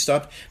that, if you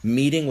stop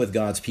meeting with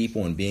God's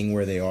people and being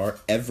where they are,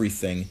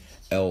 everything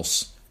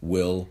else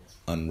will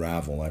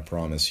unravel. I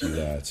promise you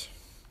that.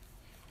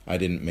 I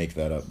didn't make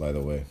that up, by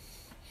the way.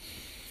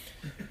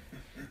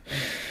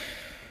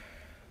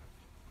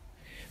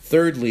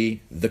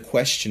 Thirdly, the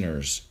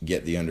questioners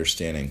get the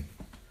understanding.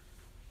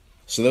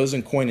 So those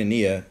in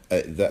koinonia,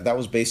 that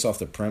was based off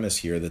the premise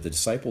here that the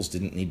disciples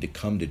didn't need to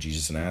come to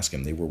Jesus and ask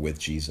him. They were with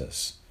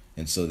Jesus.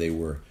 And so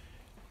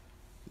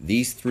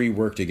these 3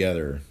 work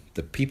together.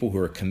 The people who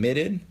are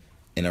committed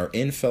and are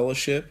in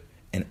fellowship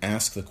and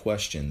ask the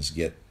questions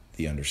get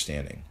the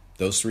understanding.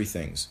 Those 3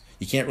 things.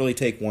 You can't really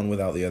take one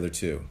without the other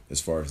 2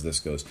 as far as this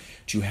goes.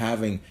 To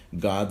having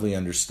godly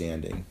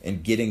understanding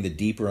and getting the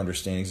deeper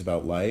understandings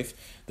about life,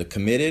 the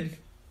committed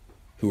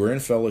who are in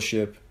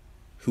fellowship,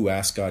 who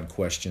ask God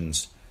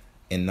questions,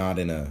 and not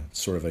in a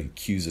sort of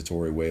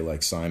accusatory way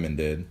like Simon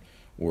did,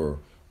 or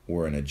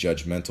in a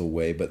judgmental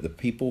way, but the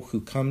people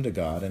who come to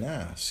God and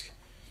ask.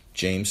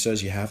 James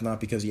says you have not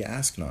because you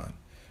ask not.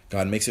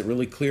 God makes it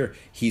really clear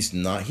he has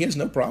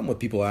no problem with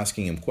people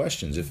asking him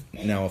questions. If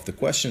the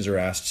questions are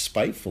asked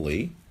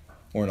spitefully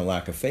or in a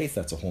lack of faith,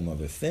 that's a whole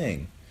other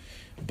thing.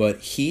 But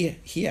he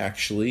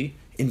actually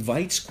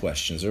invites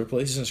questions. There are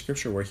places in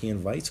Scripture where he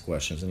invites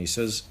questions and he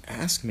says,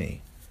 ask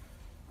me.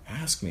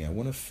 Ask me.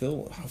 I'll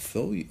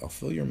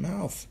fill your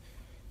mouth.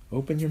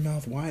 Open your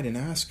mouth wide and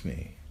ask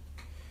me.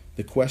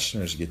 The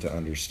questioners get to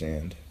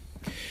understand.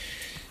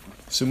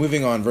 So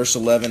moving on, verse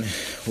 11,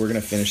 we're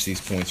going to finish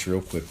these points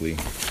real quickly.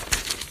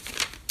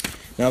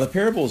 Now the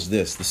parable is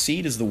this: the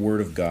seed is the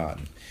word of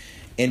God.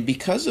 And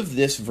because of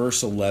this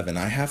verse 11,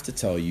 I have to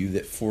tell you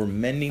that for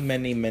many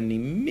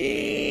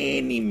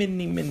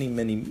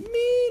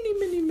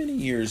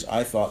years,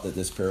 I thought that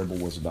this parable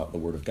was about the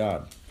word of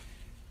God.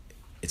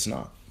 It's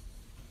not.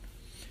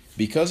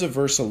 Because of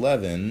verse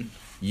 11,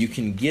 you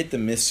can get the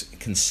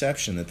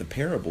misconception that the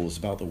parable is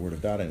about the word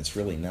of God, and it's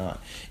really not.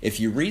 If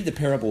you read the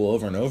parable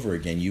over and over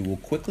again, you will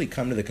quickly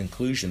come to the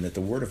conclusion that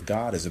the word of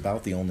God is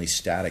about the only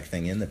static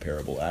thing in the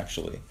parable,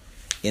 actually.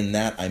 In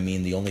that, I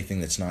mean the only thing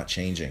that's not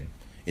changing.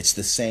 It's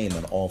the same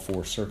in all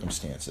four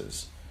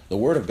circumstances. The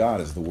word of God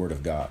is the word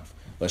of God.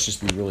 Let's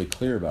just be really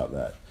clear about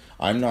that.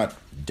 I'm not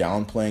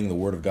downplaying the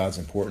word of God's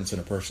importance in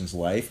a person's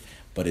life,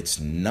 but it's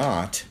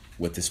not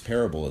what this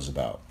parable is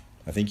about.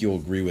 I think you'll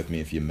agree with me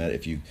if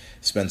you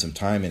spend some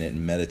time in it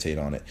and meditate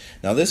on it.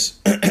 Now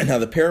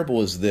the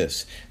parable is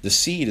this: the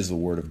seed is the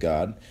word of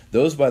God.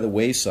 Those by the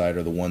wayside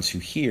are the ones who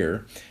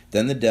hear.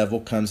 Then the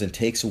devil comes and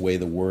takes away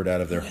the word out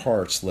of their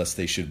hearts, lest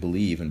they should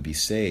believe and be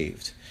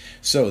saved.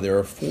 So there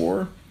are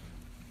four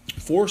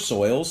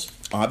soils.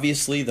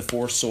 Obviously, the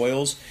four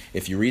soils,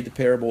 if you read the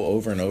parable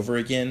over and over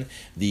again,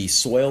 the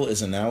soil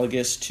is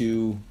analogous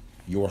to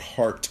your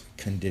heart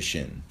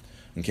condition.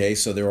 Okay,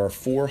 so there are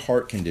four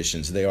heart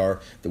conditions. They are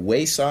the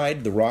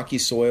wayside, the rocky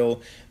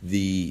soil,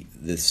 the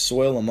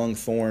soil among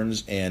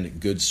thorns, and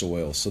good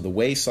soil. So the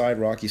wayside,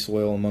 rocky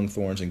soil, among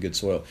thorns, and good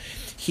soil.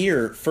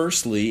 Here,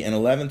 firstly, in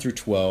 11 through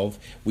 12,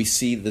 we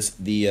see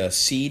the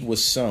seed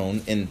was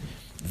sown, and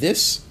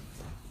this,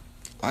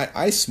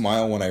 I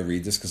smile when I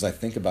read this because I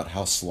think about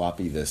how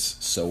sloppy this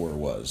sower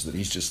was. That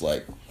he's just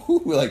like,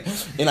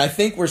 and I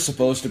think we're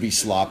supposed to be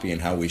sloppy in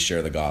how we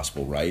share the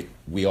gospel, right?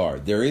 We are.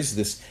 There is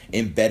this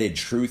embedded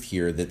truth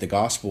here that the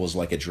gospel is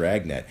like a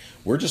dragnet.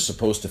 We're just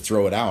supposed to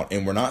throw it out,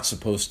 and we're not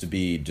supposed to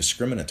be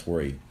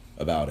discriminatory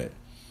about it.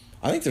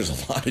 I think there's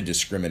a lot of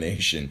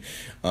discrimination,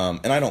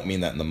 and I don't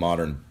mean that in the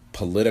modern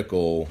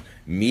political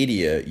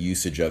media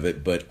usage of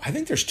it, but I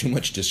think there's too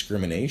much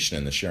discrimination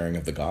in the sharing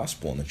of the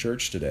gospel in the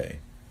church today.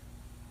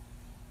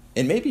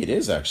 And maybe it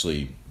is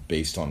actually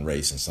based on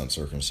race in some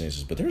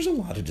circumstances, but there's a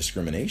lot of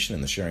discrimination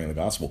in the sharing of the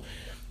gospel.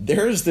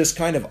 There's this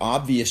kind of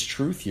obvious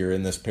truth here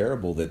in this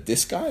parable that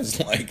this guy's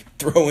like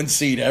throwing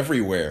seed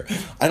everywhere.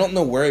 I don't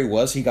know where he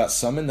was. He got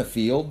some in the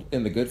field,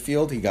 in the good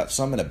field. He got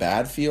some in a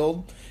bad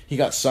field. He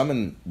got some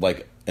in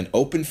like an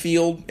open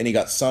field, and he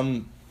got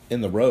some in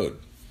the road.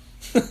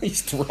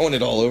 He's throwing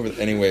it all over.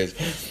 Anyways,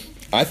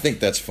 I think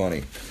that's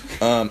funny.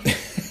 And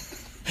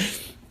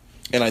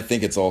I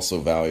think it's also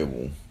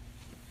valuable.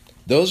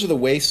 Those are the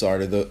wayside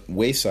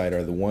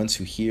are the ones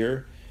who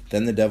hear.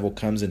 Then the devil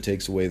comes and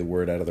takes away the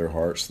word out of their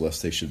hearts,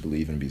 lest they should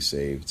believe and be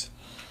saved.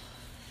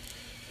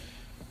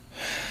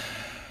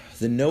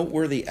 The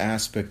noteworthy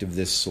aspect of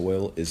this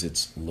soil is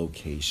its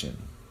location.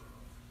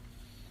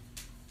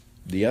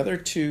 The other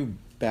two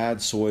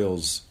bad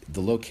soils,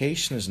 the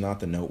location is not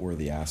the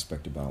noteworthy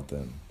aspect about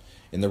them.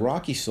 In the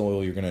rocky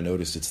soil, you're going to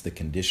notice it's the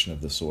condition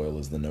of the soil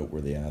is the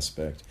noteworthy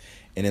aspect.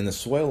 And in the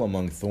soil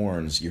among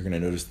thorns, you're going to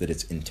notice that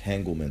its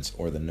entanglements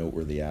are the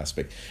noteworthy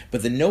aspect.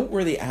 But the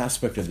noteworthy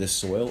aspect of this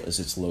soil is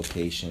its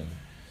location.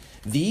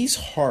 These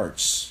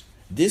hearts,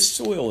 this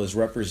soil is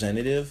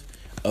representative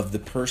of the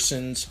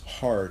person's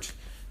heart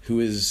who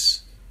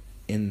is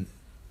in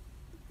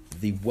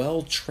the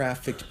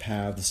well-trafficked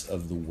paths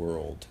of the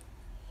world.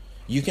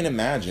 You can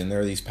imagine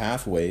there are these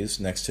pathways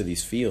next to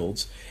these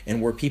fields,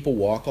 and where people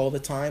walk all the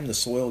time, the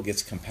soil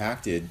gets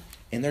compacted,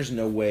 and there's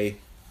no way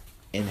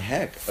in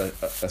heck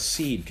a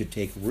seed could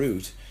take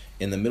root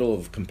in the middle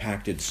of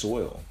compacted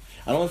soil.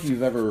 I don't know if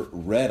you've ever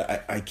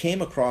read, I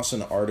came across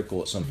an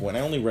article at some point, I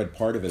only read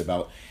part of it,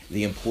 about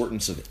the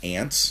importance of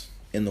ants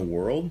in the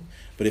world,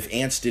 but if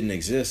ants didn't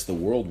exist, the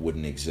world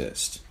wouldn't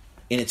exist.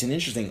 And it's an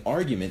interesting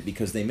argument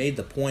because they made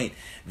the point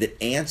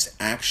that ants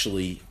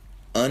actually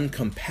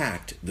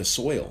uncompact the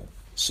soil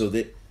so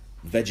that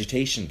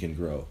vegetation can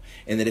grow,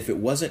 and that if it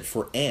wasn't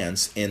for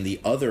ants and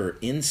the other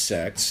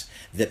insects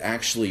that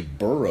actually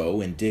burrow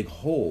and dig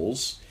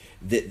holes,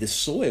 that the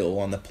soil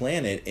on the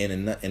planet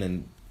in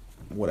a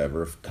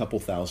couple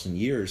thousand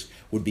years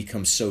would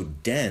become so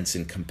dense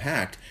and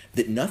compact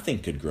that nothing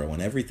could grow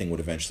and everything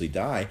would eventually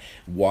die.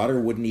 Water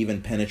wouldn't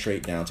even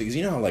penetrate down to, because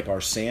you know how like our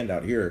sand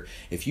out here,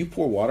 if you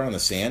pour water on the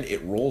sand,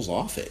 it rolls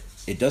off it.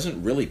 It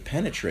doesn't really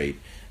penetrate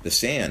the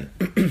sand.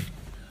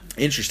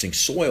 Interesting.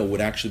 Soil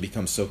would actually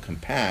become so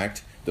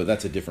compact, though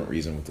that's a different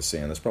reason with the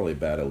sand. That's probably a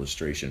bad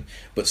illustration.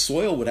 But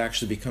soil would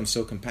actually become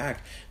so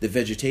compact that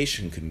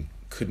vegetation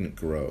couldn't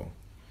grow.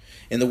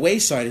 And the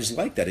wayside is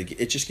like that.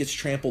 It just gets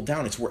trampled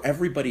down. It's where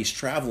everybody's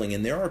traveling,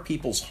 and there are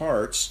people's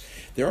hearts.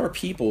 There are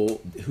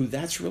people who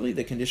that's really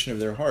the condition of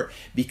their heart,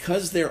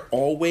 because they're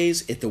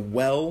always at the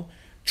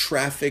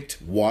well-trafficked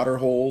water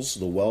holes,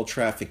 the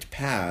well-trafficked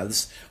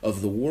paths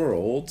of the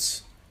world.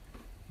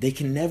 They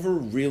can never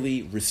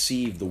really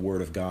receive the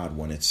word of God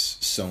when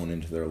it's sown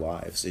into their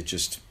lives.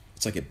 It's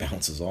like it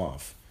bounces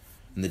off.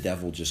 and the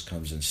devil just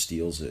comes and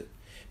steals it.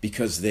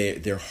 Because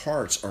their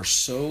hearts are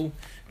so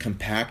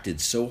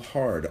compacted, so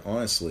hard,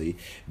 honestly,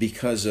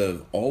 because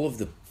of all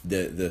of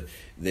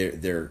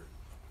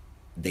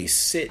they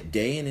sit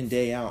day in and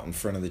day out in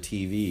front of the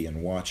TV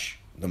and watch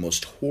the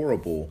most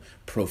horrible,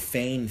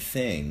 profane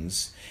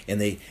things, and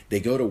they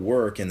go to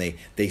work and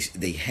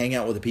they hang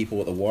out with the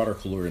people at the water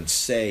cooler and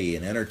say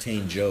and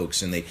entertain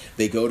jokes, and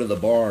they go to the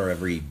bar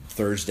every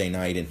Thursday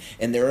night,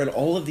 and they're at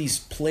all of these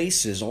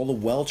places, all the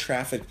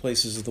well-trafficked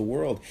places of the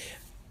world.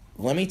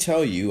 Let me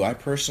tell you, I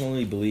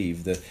personally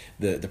believe that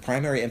the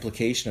primary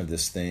implication of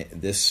this thing,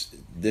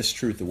 this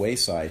truth, the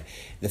wayside,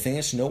 the thing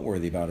that's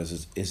noteworthy about it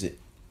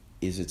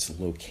is its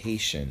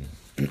location.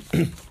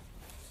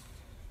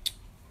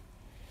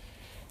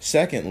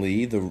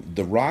 Secondly,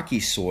 the rocky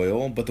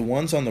soil, but the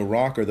ones on the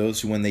rock are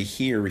those who, when they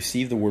hear,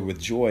 receive the word with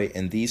joy,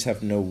 and these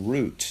have no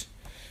root,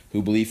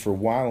 who believe for a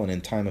while and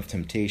in time of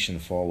temptation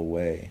fall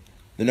away.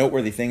 The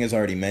noteworthy thing, as I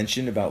already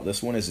mentioned about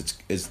this one,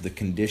 is the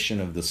condition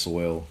of the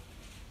soil.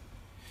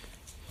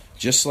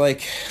 Just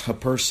like a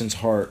person's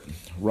heart,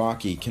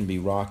 rocky can be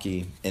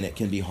rocky, and it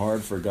can be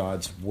hard for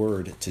God's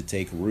word to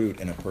take root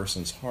in a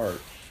person's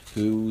heart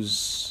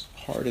whose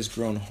heart has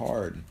grown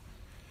hard.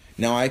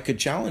 Now, I could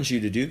challenge you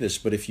to do this,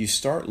 but if you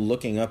start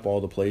looking up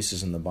all the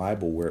places in the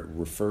Bible where it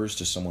refers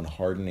to someone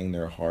hardening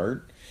their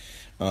heart,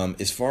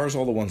 as far as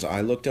all the ones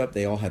I looked up,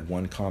 they all had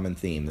one common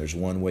theme. There's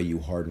one way you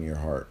harden your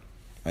heart.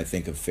 I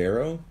think of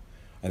Pharaoh.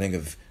 I think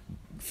of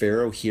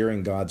Pharaoh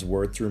hearing God's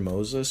word through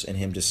Moses and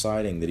him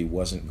deciding that he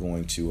wasn't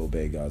going to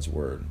obey God's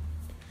word.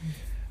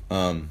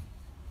 I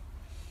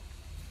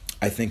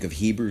think of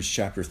Hebrews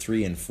chapter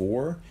 3 and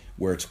 4,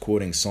 where it's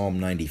quoting Psalm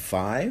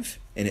 95,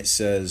 and it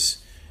says,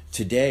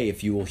 "Today,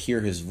 if you will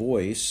hear his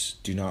voice,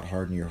 do not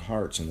harden your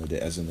hearts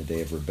as in the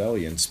day of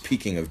rebellion."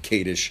 Speaking of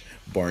Kadesh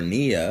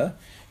Barnea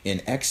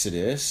in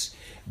Exodus,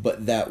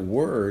 but that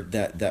word,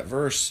 that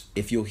verse,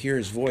 if you'll hear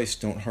his voice,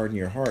 don't harden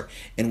your heart.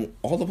 And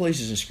all the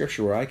places in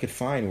Scripture where I could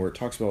find where it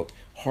talks about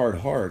hard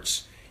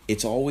hearts,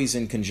 it's always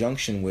in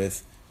conjunction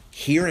with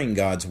hearing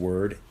God's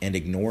word and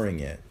ignoring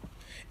it.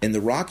 And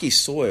the rocky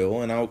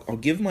soil, and I'll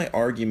give my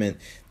argument,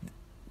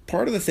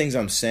 part of the things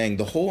I'm saying,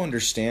 the whole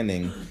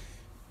understanding,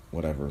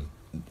 whatever,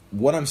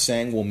 what I'm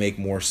saying will make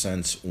more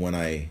sense when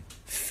I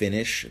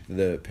finish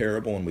the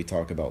parable and we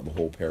talk about the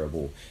whole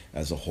parable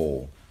as a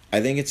whole.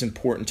 I think it's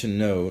important to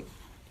note,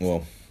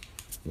 well,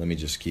 let me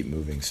just keep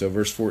moving. So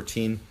verse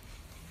 14,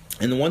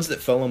 "And the ones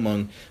that fell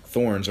among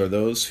thorns are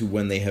those who,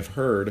 when they have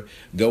heard,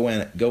 go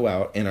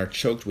out and are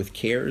choked with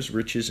cares,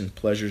 riches, and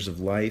pleasures of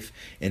life,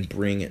 and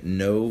bring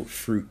no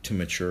fruit to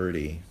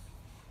maturity."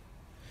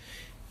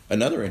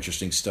 Another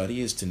interesting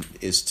study is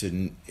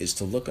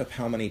to look up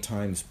how many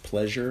times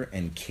pleasure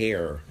and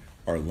care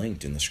are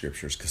linked in the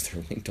Scriptures, because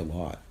they're linked a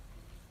lot.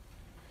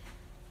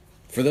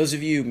 For those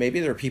of you, maybe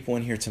there are people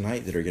in here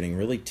tonight that are getting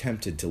really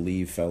tempted to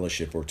leave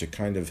fellowship or to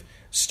kind of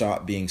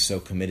stop being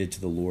so committed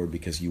to the Lord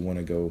because you want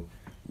to go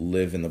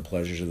live in the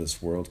pleasures of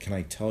this world. Can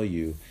I tell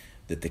you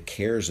that the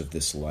cares of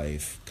this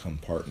life come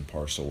part and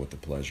parcel with the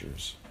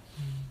pleasures?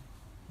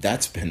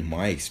 That's been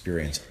my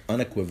experience,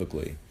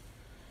 unequivocally.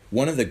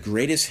 One of the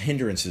greatest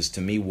hindrances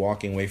to me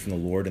walking away from the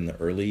Lord in the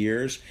early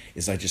years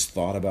is I just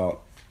thought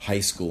about high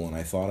school, and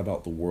I thought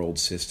about the world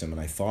system,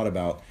 and I thought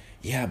about,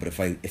 yeah, but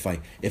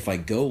if I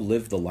go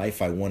live the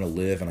life I want to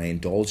live and I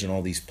indulge in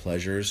all these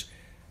pleasures,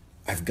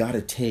 I've got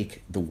to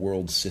take the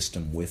world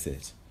system with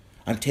it.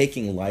 I'm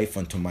taking life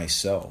unto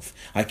myself.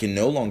 I can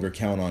no longer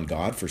count on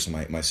God for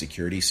my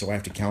security, so I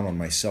have to count on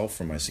myself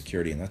for my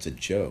security, and that's a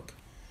joke.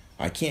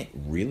 I can't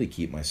really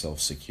keep myself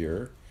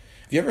secure.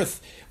 Have you ever,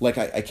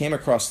 I came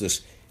across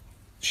this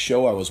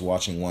show I was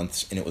watching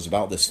once, and it was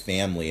about this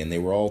family, and they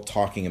were all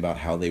talking about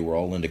how they were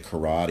all into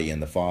karate,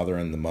 and the father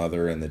and the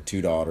mother and the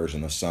two daughters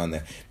and the son,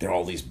 they're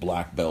all these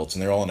black belts,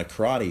 and they're all into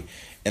karate.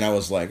 And I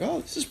was like, oh,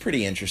 this is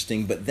pretty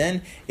interesting. But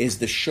then as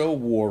the show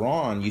wore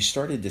on, you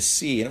started to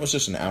see, and it was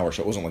just an hour,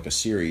 so it wasn't like a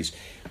series,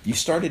 you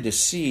started to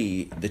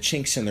see the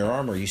chinks in their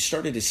armor. You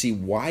started to see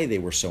why they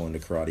were so into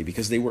karate,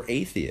 because they were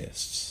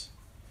atheists.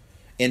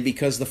 And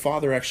because the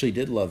father actually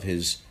did love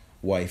his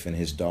wife and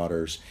his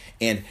daughters,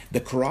 and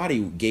the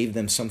karate gave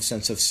them some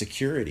sense of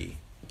security,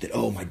 that,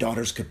 oh, my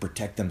daughters could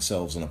protect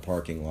themselves in a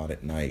parking lot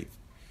at night.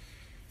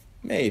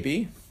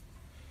 Maybe.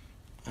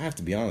 I have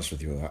to be honest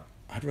with you,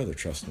 I'd rather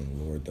trust in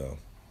the Lord, though.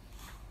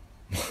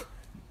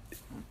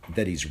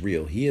 That he's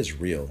real. He is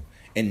real.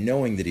 And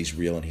knowing that he's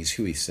real and he's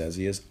who he says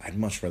he is, I'd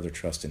much rather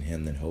trust in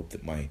him than hope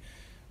that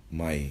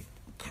my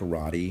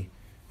karate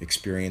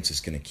experience is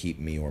going to keep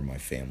me or my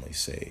family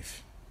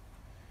safe.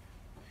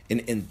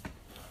 And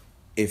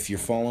if you're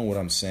following what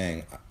I'm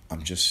saying,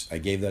 I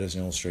gave that as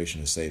an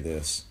illustration to say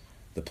this.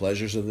 The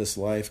pleasures of this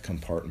life come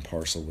part and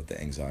parcel with the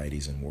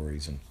anxieties and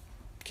worries and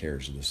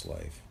cares of this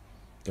life.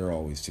 They're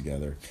always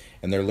together.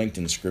 And they're linked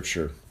in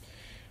Scripture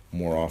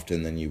more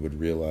often than you would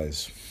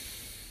realize.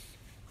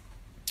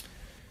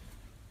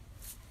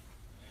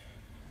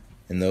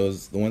 And the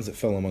ones that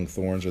fell among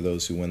thorns are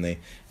those who, when they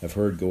have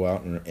heard, go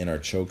out and are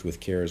choked with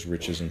cares,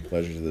 riches, and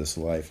pleasures of this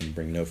life, and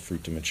bring no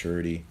fruit to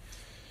maturity.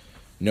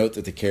 Note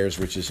that the cares,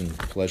 riches, and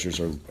pleasures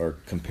are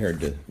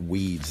compared to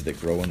weeds that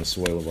grow in the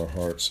soil of our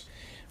hearts.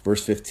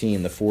 Verse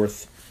 15, the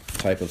fourth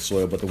type of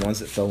soil, but the ones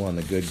that fell on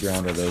the good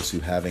ground are those who,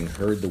 having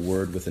heard the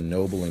word with a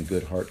noble and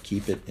good heart,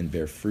 keep it and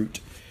bear fruit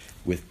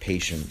with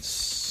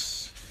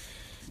patience.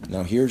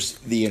 Now here's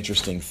the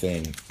interesting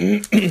thing.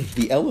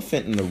 The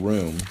elephant in the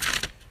room,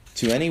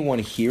 to anyone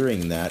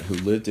hearing that who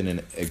lived in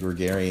an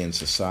agrarian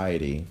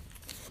society,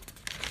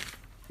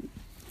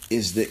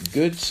 is that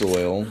good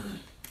soil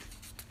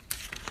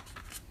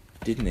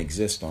didn't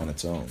exist on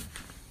its own.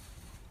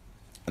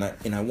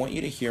 And I want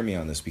you to hear me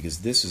on this, because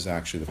this is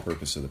actually the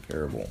purpose of the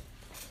parable.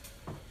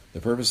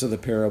 The purpose of the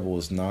parable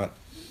is not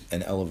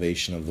an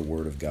elevation of the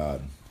Word of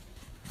God.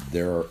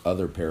 There are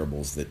other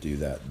parables that do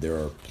that. There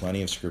are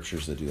plenty of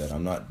scriptures that do that.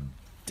 I'm not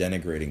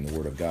denigrating the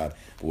Word of God,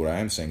 but what I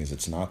am saying is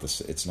it's not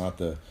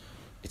the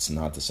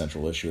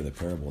central issue of the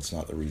parable. It's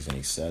not the reason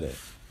he said it.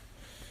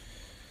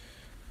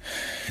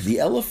 The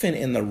elephant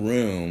in the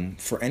room,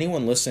 for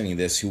anyone listening to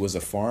this who was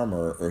a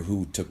farmer or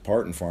who took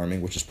part in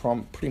farming, which is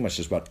pretty much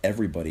just about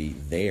everybody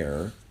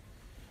there,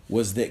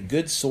 was that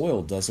good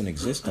soil doesn't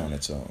exist on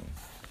its own.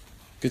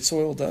 Good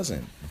soil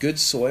doesn't. Good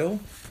soil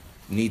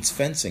needs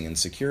fencing and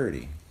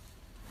security.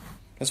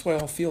 That's why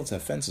all fields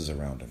have fences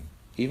around them.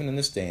 Even in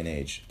this day and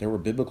age, there were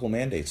biblical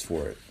mandates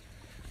for it.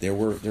 There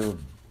were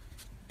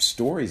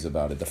stories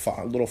about it.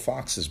 The little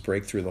foxes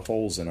break through the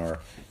holes in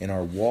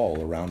our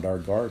wall around our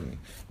garden.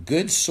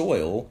 Good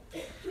soil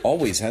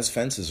always has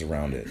fences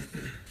around it.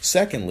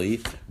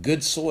 Secondly,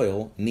 good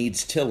soil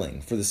needs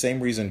tilling. For the same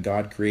reason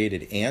God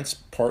created ants,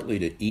 partly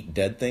to eat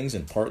dead things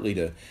and partly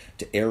to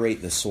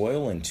aerate the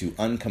soil and to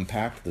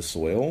uncompact the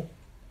soil.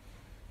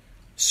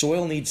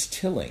 Soil needs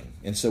tilling,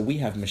 and so we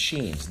have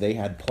machines. They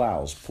had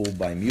plows pulled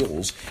by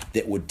mules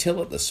that would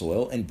till at the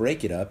soil and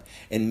break it up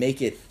and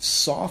make it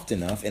soft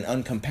enough and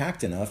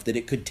uncompact enough that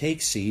it could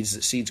take seeds,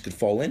 that seeds could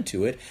fall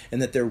into it,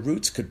 and that their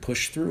roots could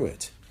push through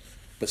it.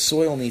 But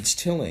soil needs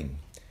tilling.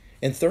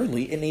 And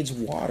thirdly, it needs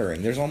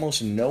watering. There's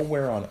almost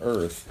nowhere on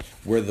earth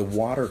where the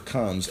water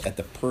comes at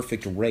the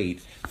perfect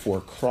rate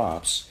for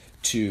crops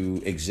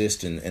to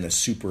exist in a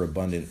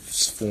superabundant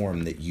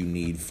form that you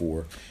need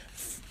for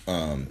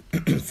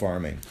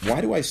farming.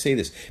 Why do I say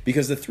this?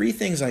 Because the three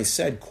things I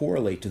said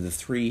correlate to the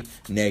three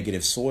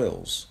negative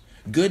soils.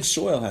 Good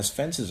soil has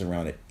fences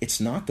around it. It's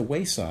not the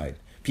wayside.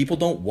 People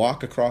don't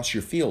walk across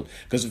your field,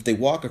 because if they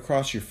walk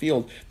across your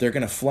field, they're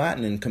going to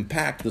flatten and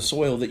compact the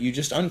soil that you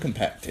just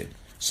uncompacted.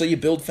 So you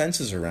build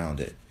fences around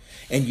it,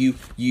 and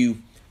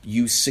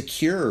you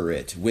secure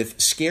it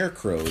with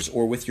scarecrows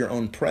or with your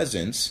own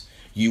presence.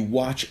 You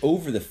watch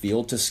over the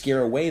field to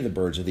scare away the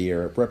birds of the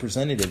air,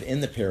 representative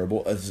in the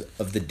parable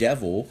of the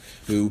devil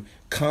who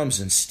comes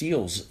and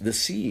steals the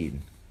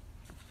seed.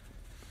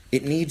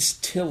 It needs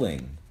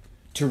tilling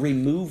to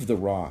remove the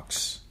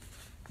rocks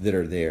that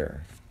are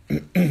there.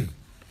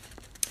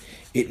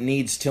 It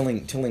needs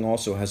tilling. Tilling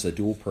also has a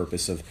dual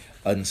purpose of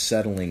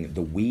unsettling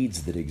the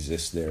weeds that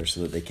exist there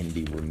so that they can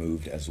be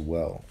removed as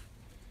well.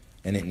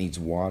 And it needs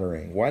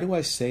watering. Why do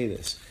I say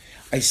this?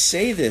 I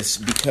say this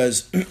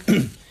because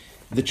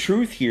the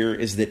truth here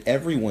is that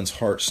everyone's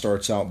heart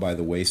starts out by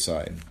the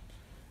wayside,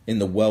 in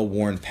the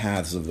well-worn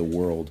paths of the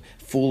world,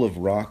 full of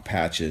rock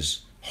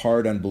patches,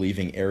 hard,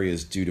 unbelieving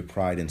areas due to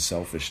pride and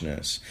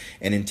selfishness,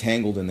 and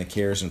entangled in the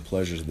cares and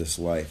pleasures of this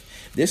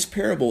life. This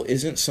parable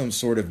isn't some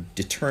sort of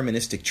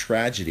deterministic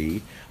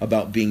tragedy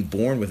about being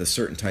born with a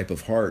certain type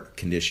of heart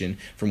condition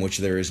from which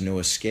there is no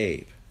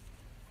escape.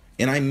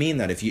 And I mean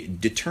that.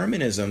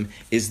 Determinism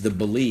is the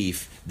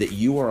belief that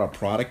you are a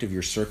product of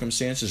your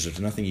circumstances. There's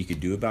nothing you could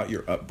do about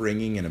your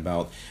upbringing and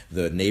about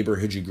the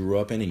neighborhood you grew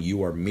up in, and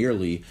you are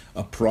merely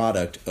a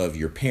product of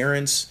your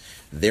parents,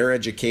 their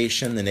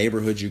education, the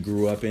neighborhood you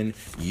grew up in.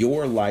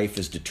 Your life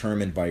is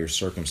determined by your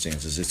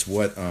circumstances. It's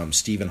what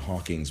Stephen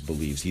Hawking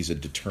believes. He's a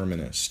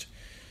determinist.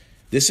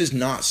 This is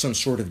not some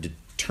sort of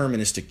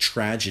deterministic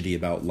tragedy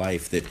about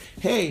life that,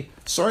 hey,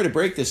 sorry to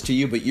break this to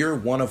you, but you're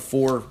one of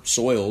four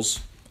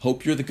soils.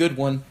 Hope you're the good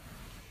one.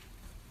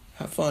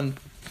 Have fun.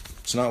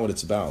 It's not what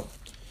it's about.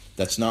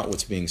 That's not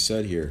what's being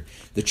said here.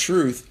 The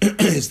truth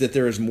is that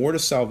there is more to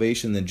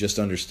salvation than just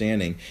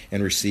understanding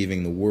and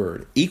receiving the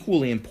word.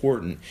 Equally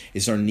important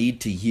is our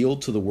need to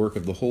yield to the work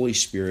of the Holy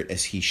Spirit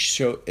as he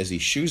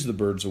shoos the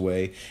birds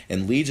away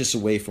and leads us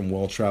away from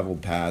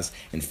well-traveled paths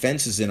and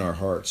fences in our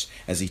hearts,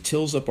 as he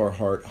tills up our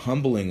heart,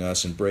 humbling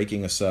us and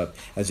breaking us up,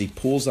 as he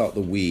pulls out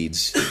the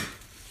weeds,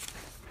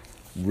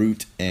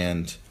 root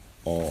and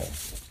all.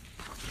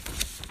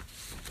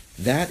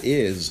 That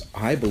is,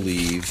 I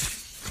believe,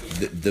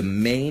 the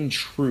main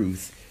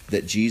truth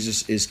that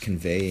Jesus is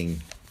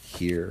conveying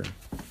here.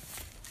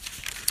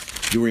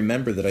 You'll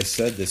remember that I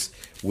said this,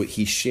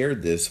 he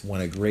shared this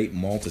when a great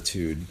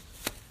multitude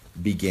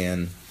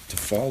began to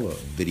follow,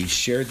 that he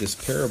shared this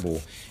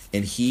parable.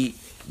 And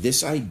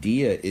this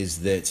idea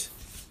is that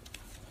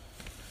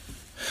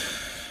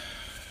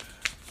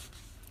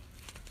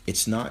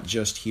it's not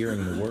just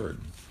hearing the word.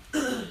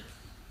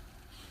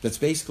 That's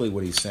basically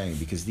what he's saying,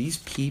 because these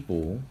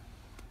people,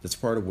 that's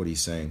part of what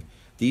he's saying,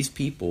 these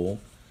people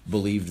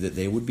believed that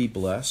they would be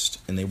blessed,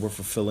 and they were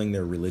fulfilling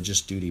their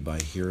religious duty by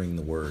hearing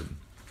the word.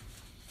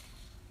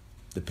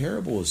 The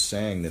parable is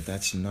saying that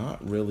that's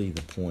not really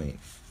the point,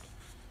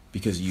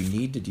 because you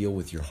need to deal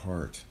with your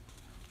heart.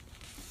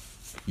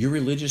 Your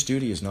religious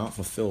duty is not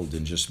fulfilled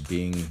in just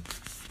being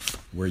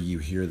where you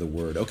hear the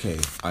word. Okay,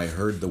 I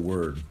heard the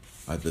word.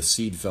 The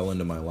seed fell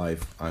into my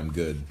life. I'm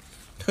good.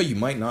 No, you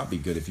might not be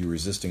good if you're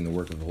resisting the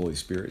work of the Holy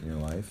Spirit in your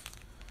life.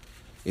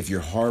 If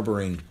you're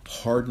harboring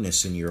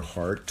hardness in your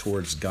heart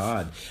towards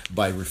God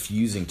by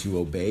refusing to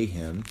obey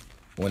Him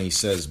when He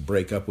says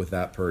break up with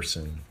that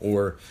person,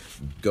 or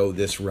go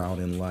this route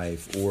in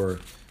life, or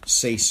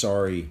say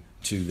sorry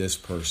to this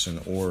person,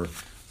 or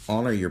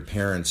honor your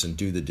parents and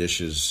do the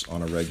dishes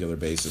on a regular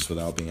basis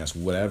without being asked,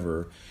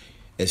 whatever,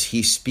 as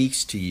He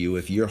speaks to you,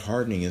 if you're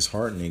hardening your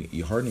heart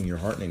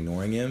and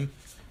ignoring Him,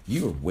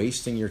 you are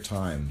wasting your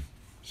time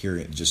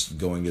hearing, just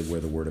going to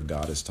where the Word of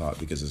God is taught,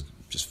 because it's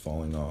just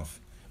falling off.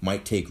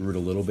 Might take root a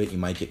little bit. You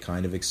might get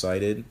kind of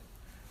excited.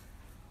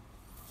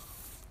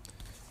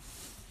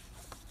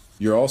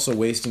 You're also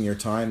wasting your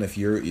time if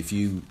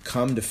you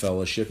come to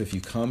fellowship, if you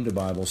come to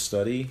Bible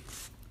study,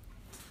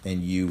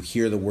 and you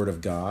hear the Word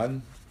of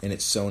God, and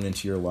it's sown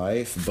into your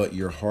life, but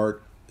your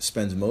heart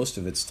spends most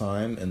of its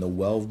time in the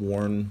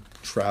well-worn,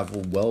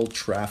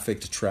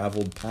 well-trafficked,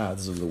 traveled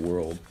paths of the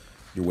world.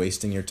 You're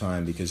wasting your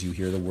time because you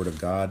hear the Word of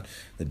God,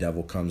 the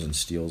devil comes and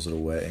steals it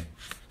away.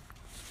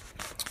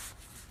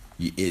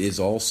 It is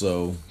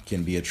also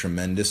can be a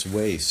tremendous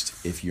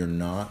waste if you're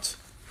not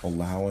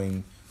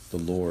allowing the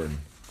Lord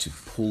to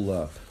pull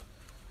up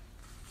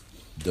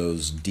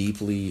those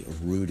deeply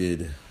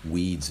rooted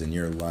weeds in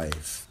your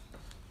life,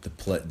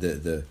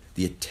 the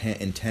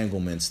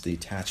entanglements, the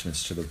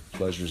attachments to the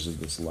pleasures of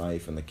this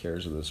life and the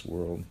cares of this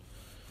world.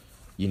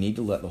 You need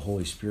to let the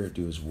Holy Spirit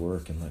do His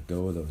work and let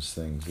go of those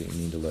things that you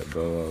need to let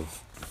go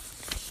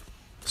of,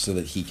 so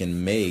that He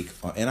can make,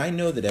 and I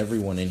know that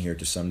everyone in here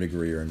to some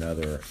degree or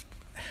another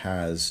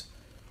has,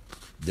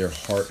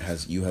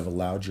 you have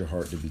allowed your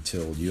heart to be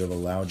tilled. You have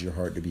allowed your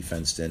heart to be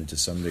fenced in to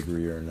some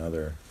degree or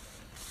another.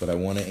 But I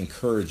want to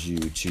encourage you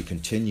to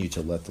continue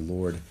to let the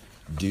Lord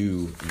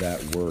do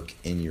that work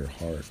in your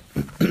heart.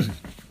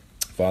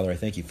 Father, I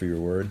thank You for Your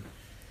word.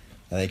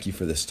 I thank You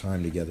for this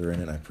time together in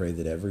it. I pray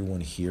that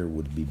everyone here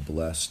would be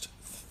blessed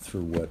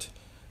through what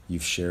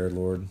You've shared,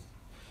 Lord.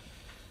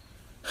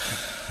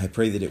 I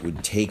pray that it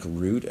would take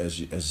root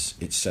as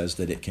it says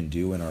that it can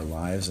do in our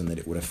lives, and that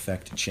it would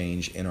affect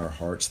change in our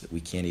hearts that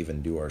we can't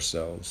even do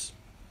ourselves.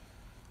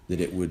 That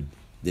it would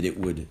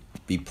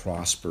be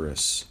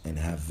prosperous and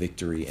have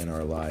victory in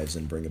our lives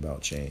and bring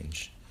about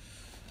change.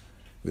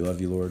 We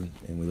love You, Lord,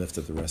 and we lift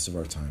up the rest of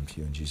our time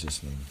to You in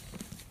Jesus' name.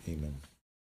 Amen.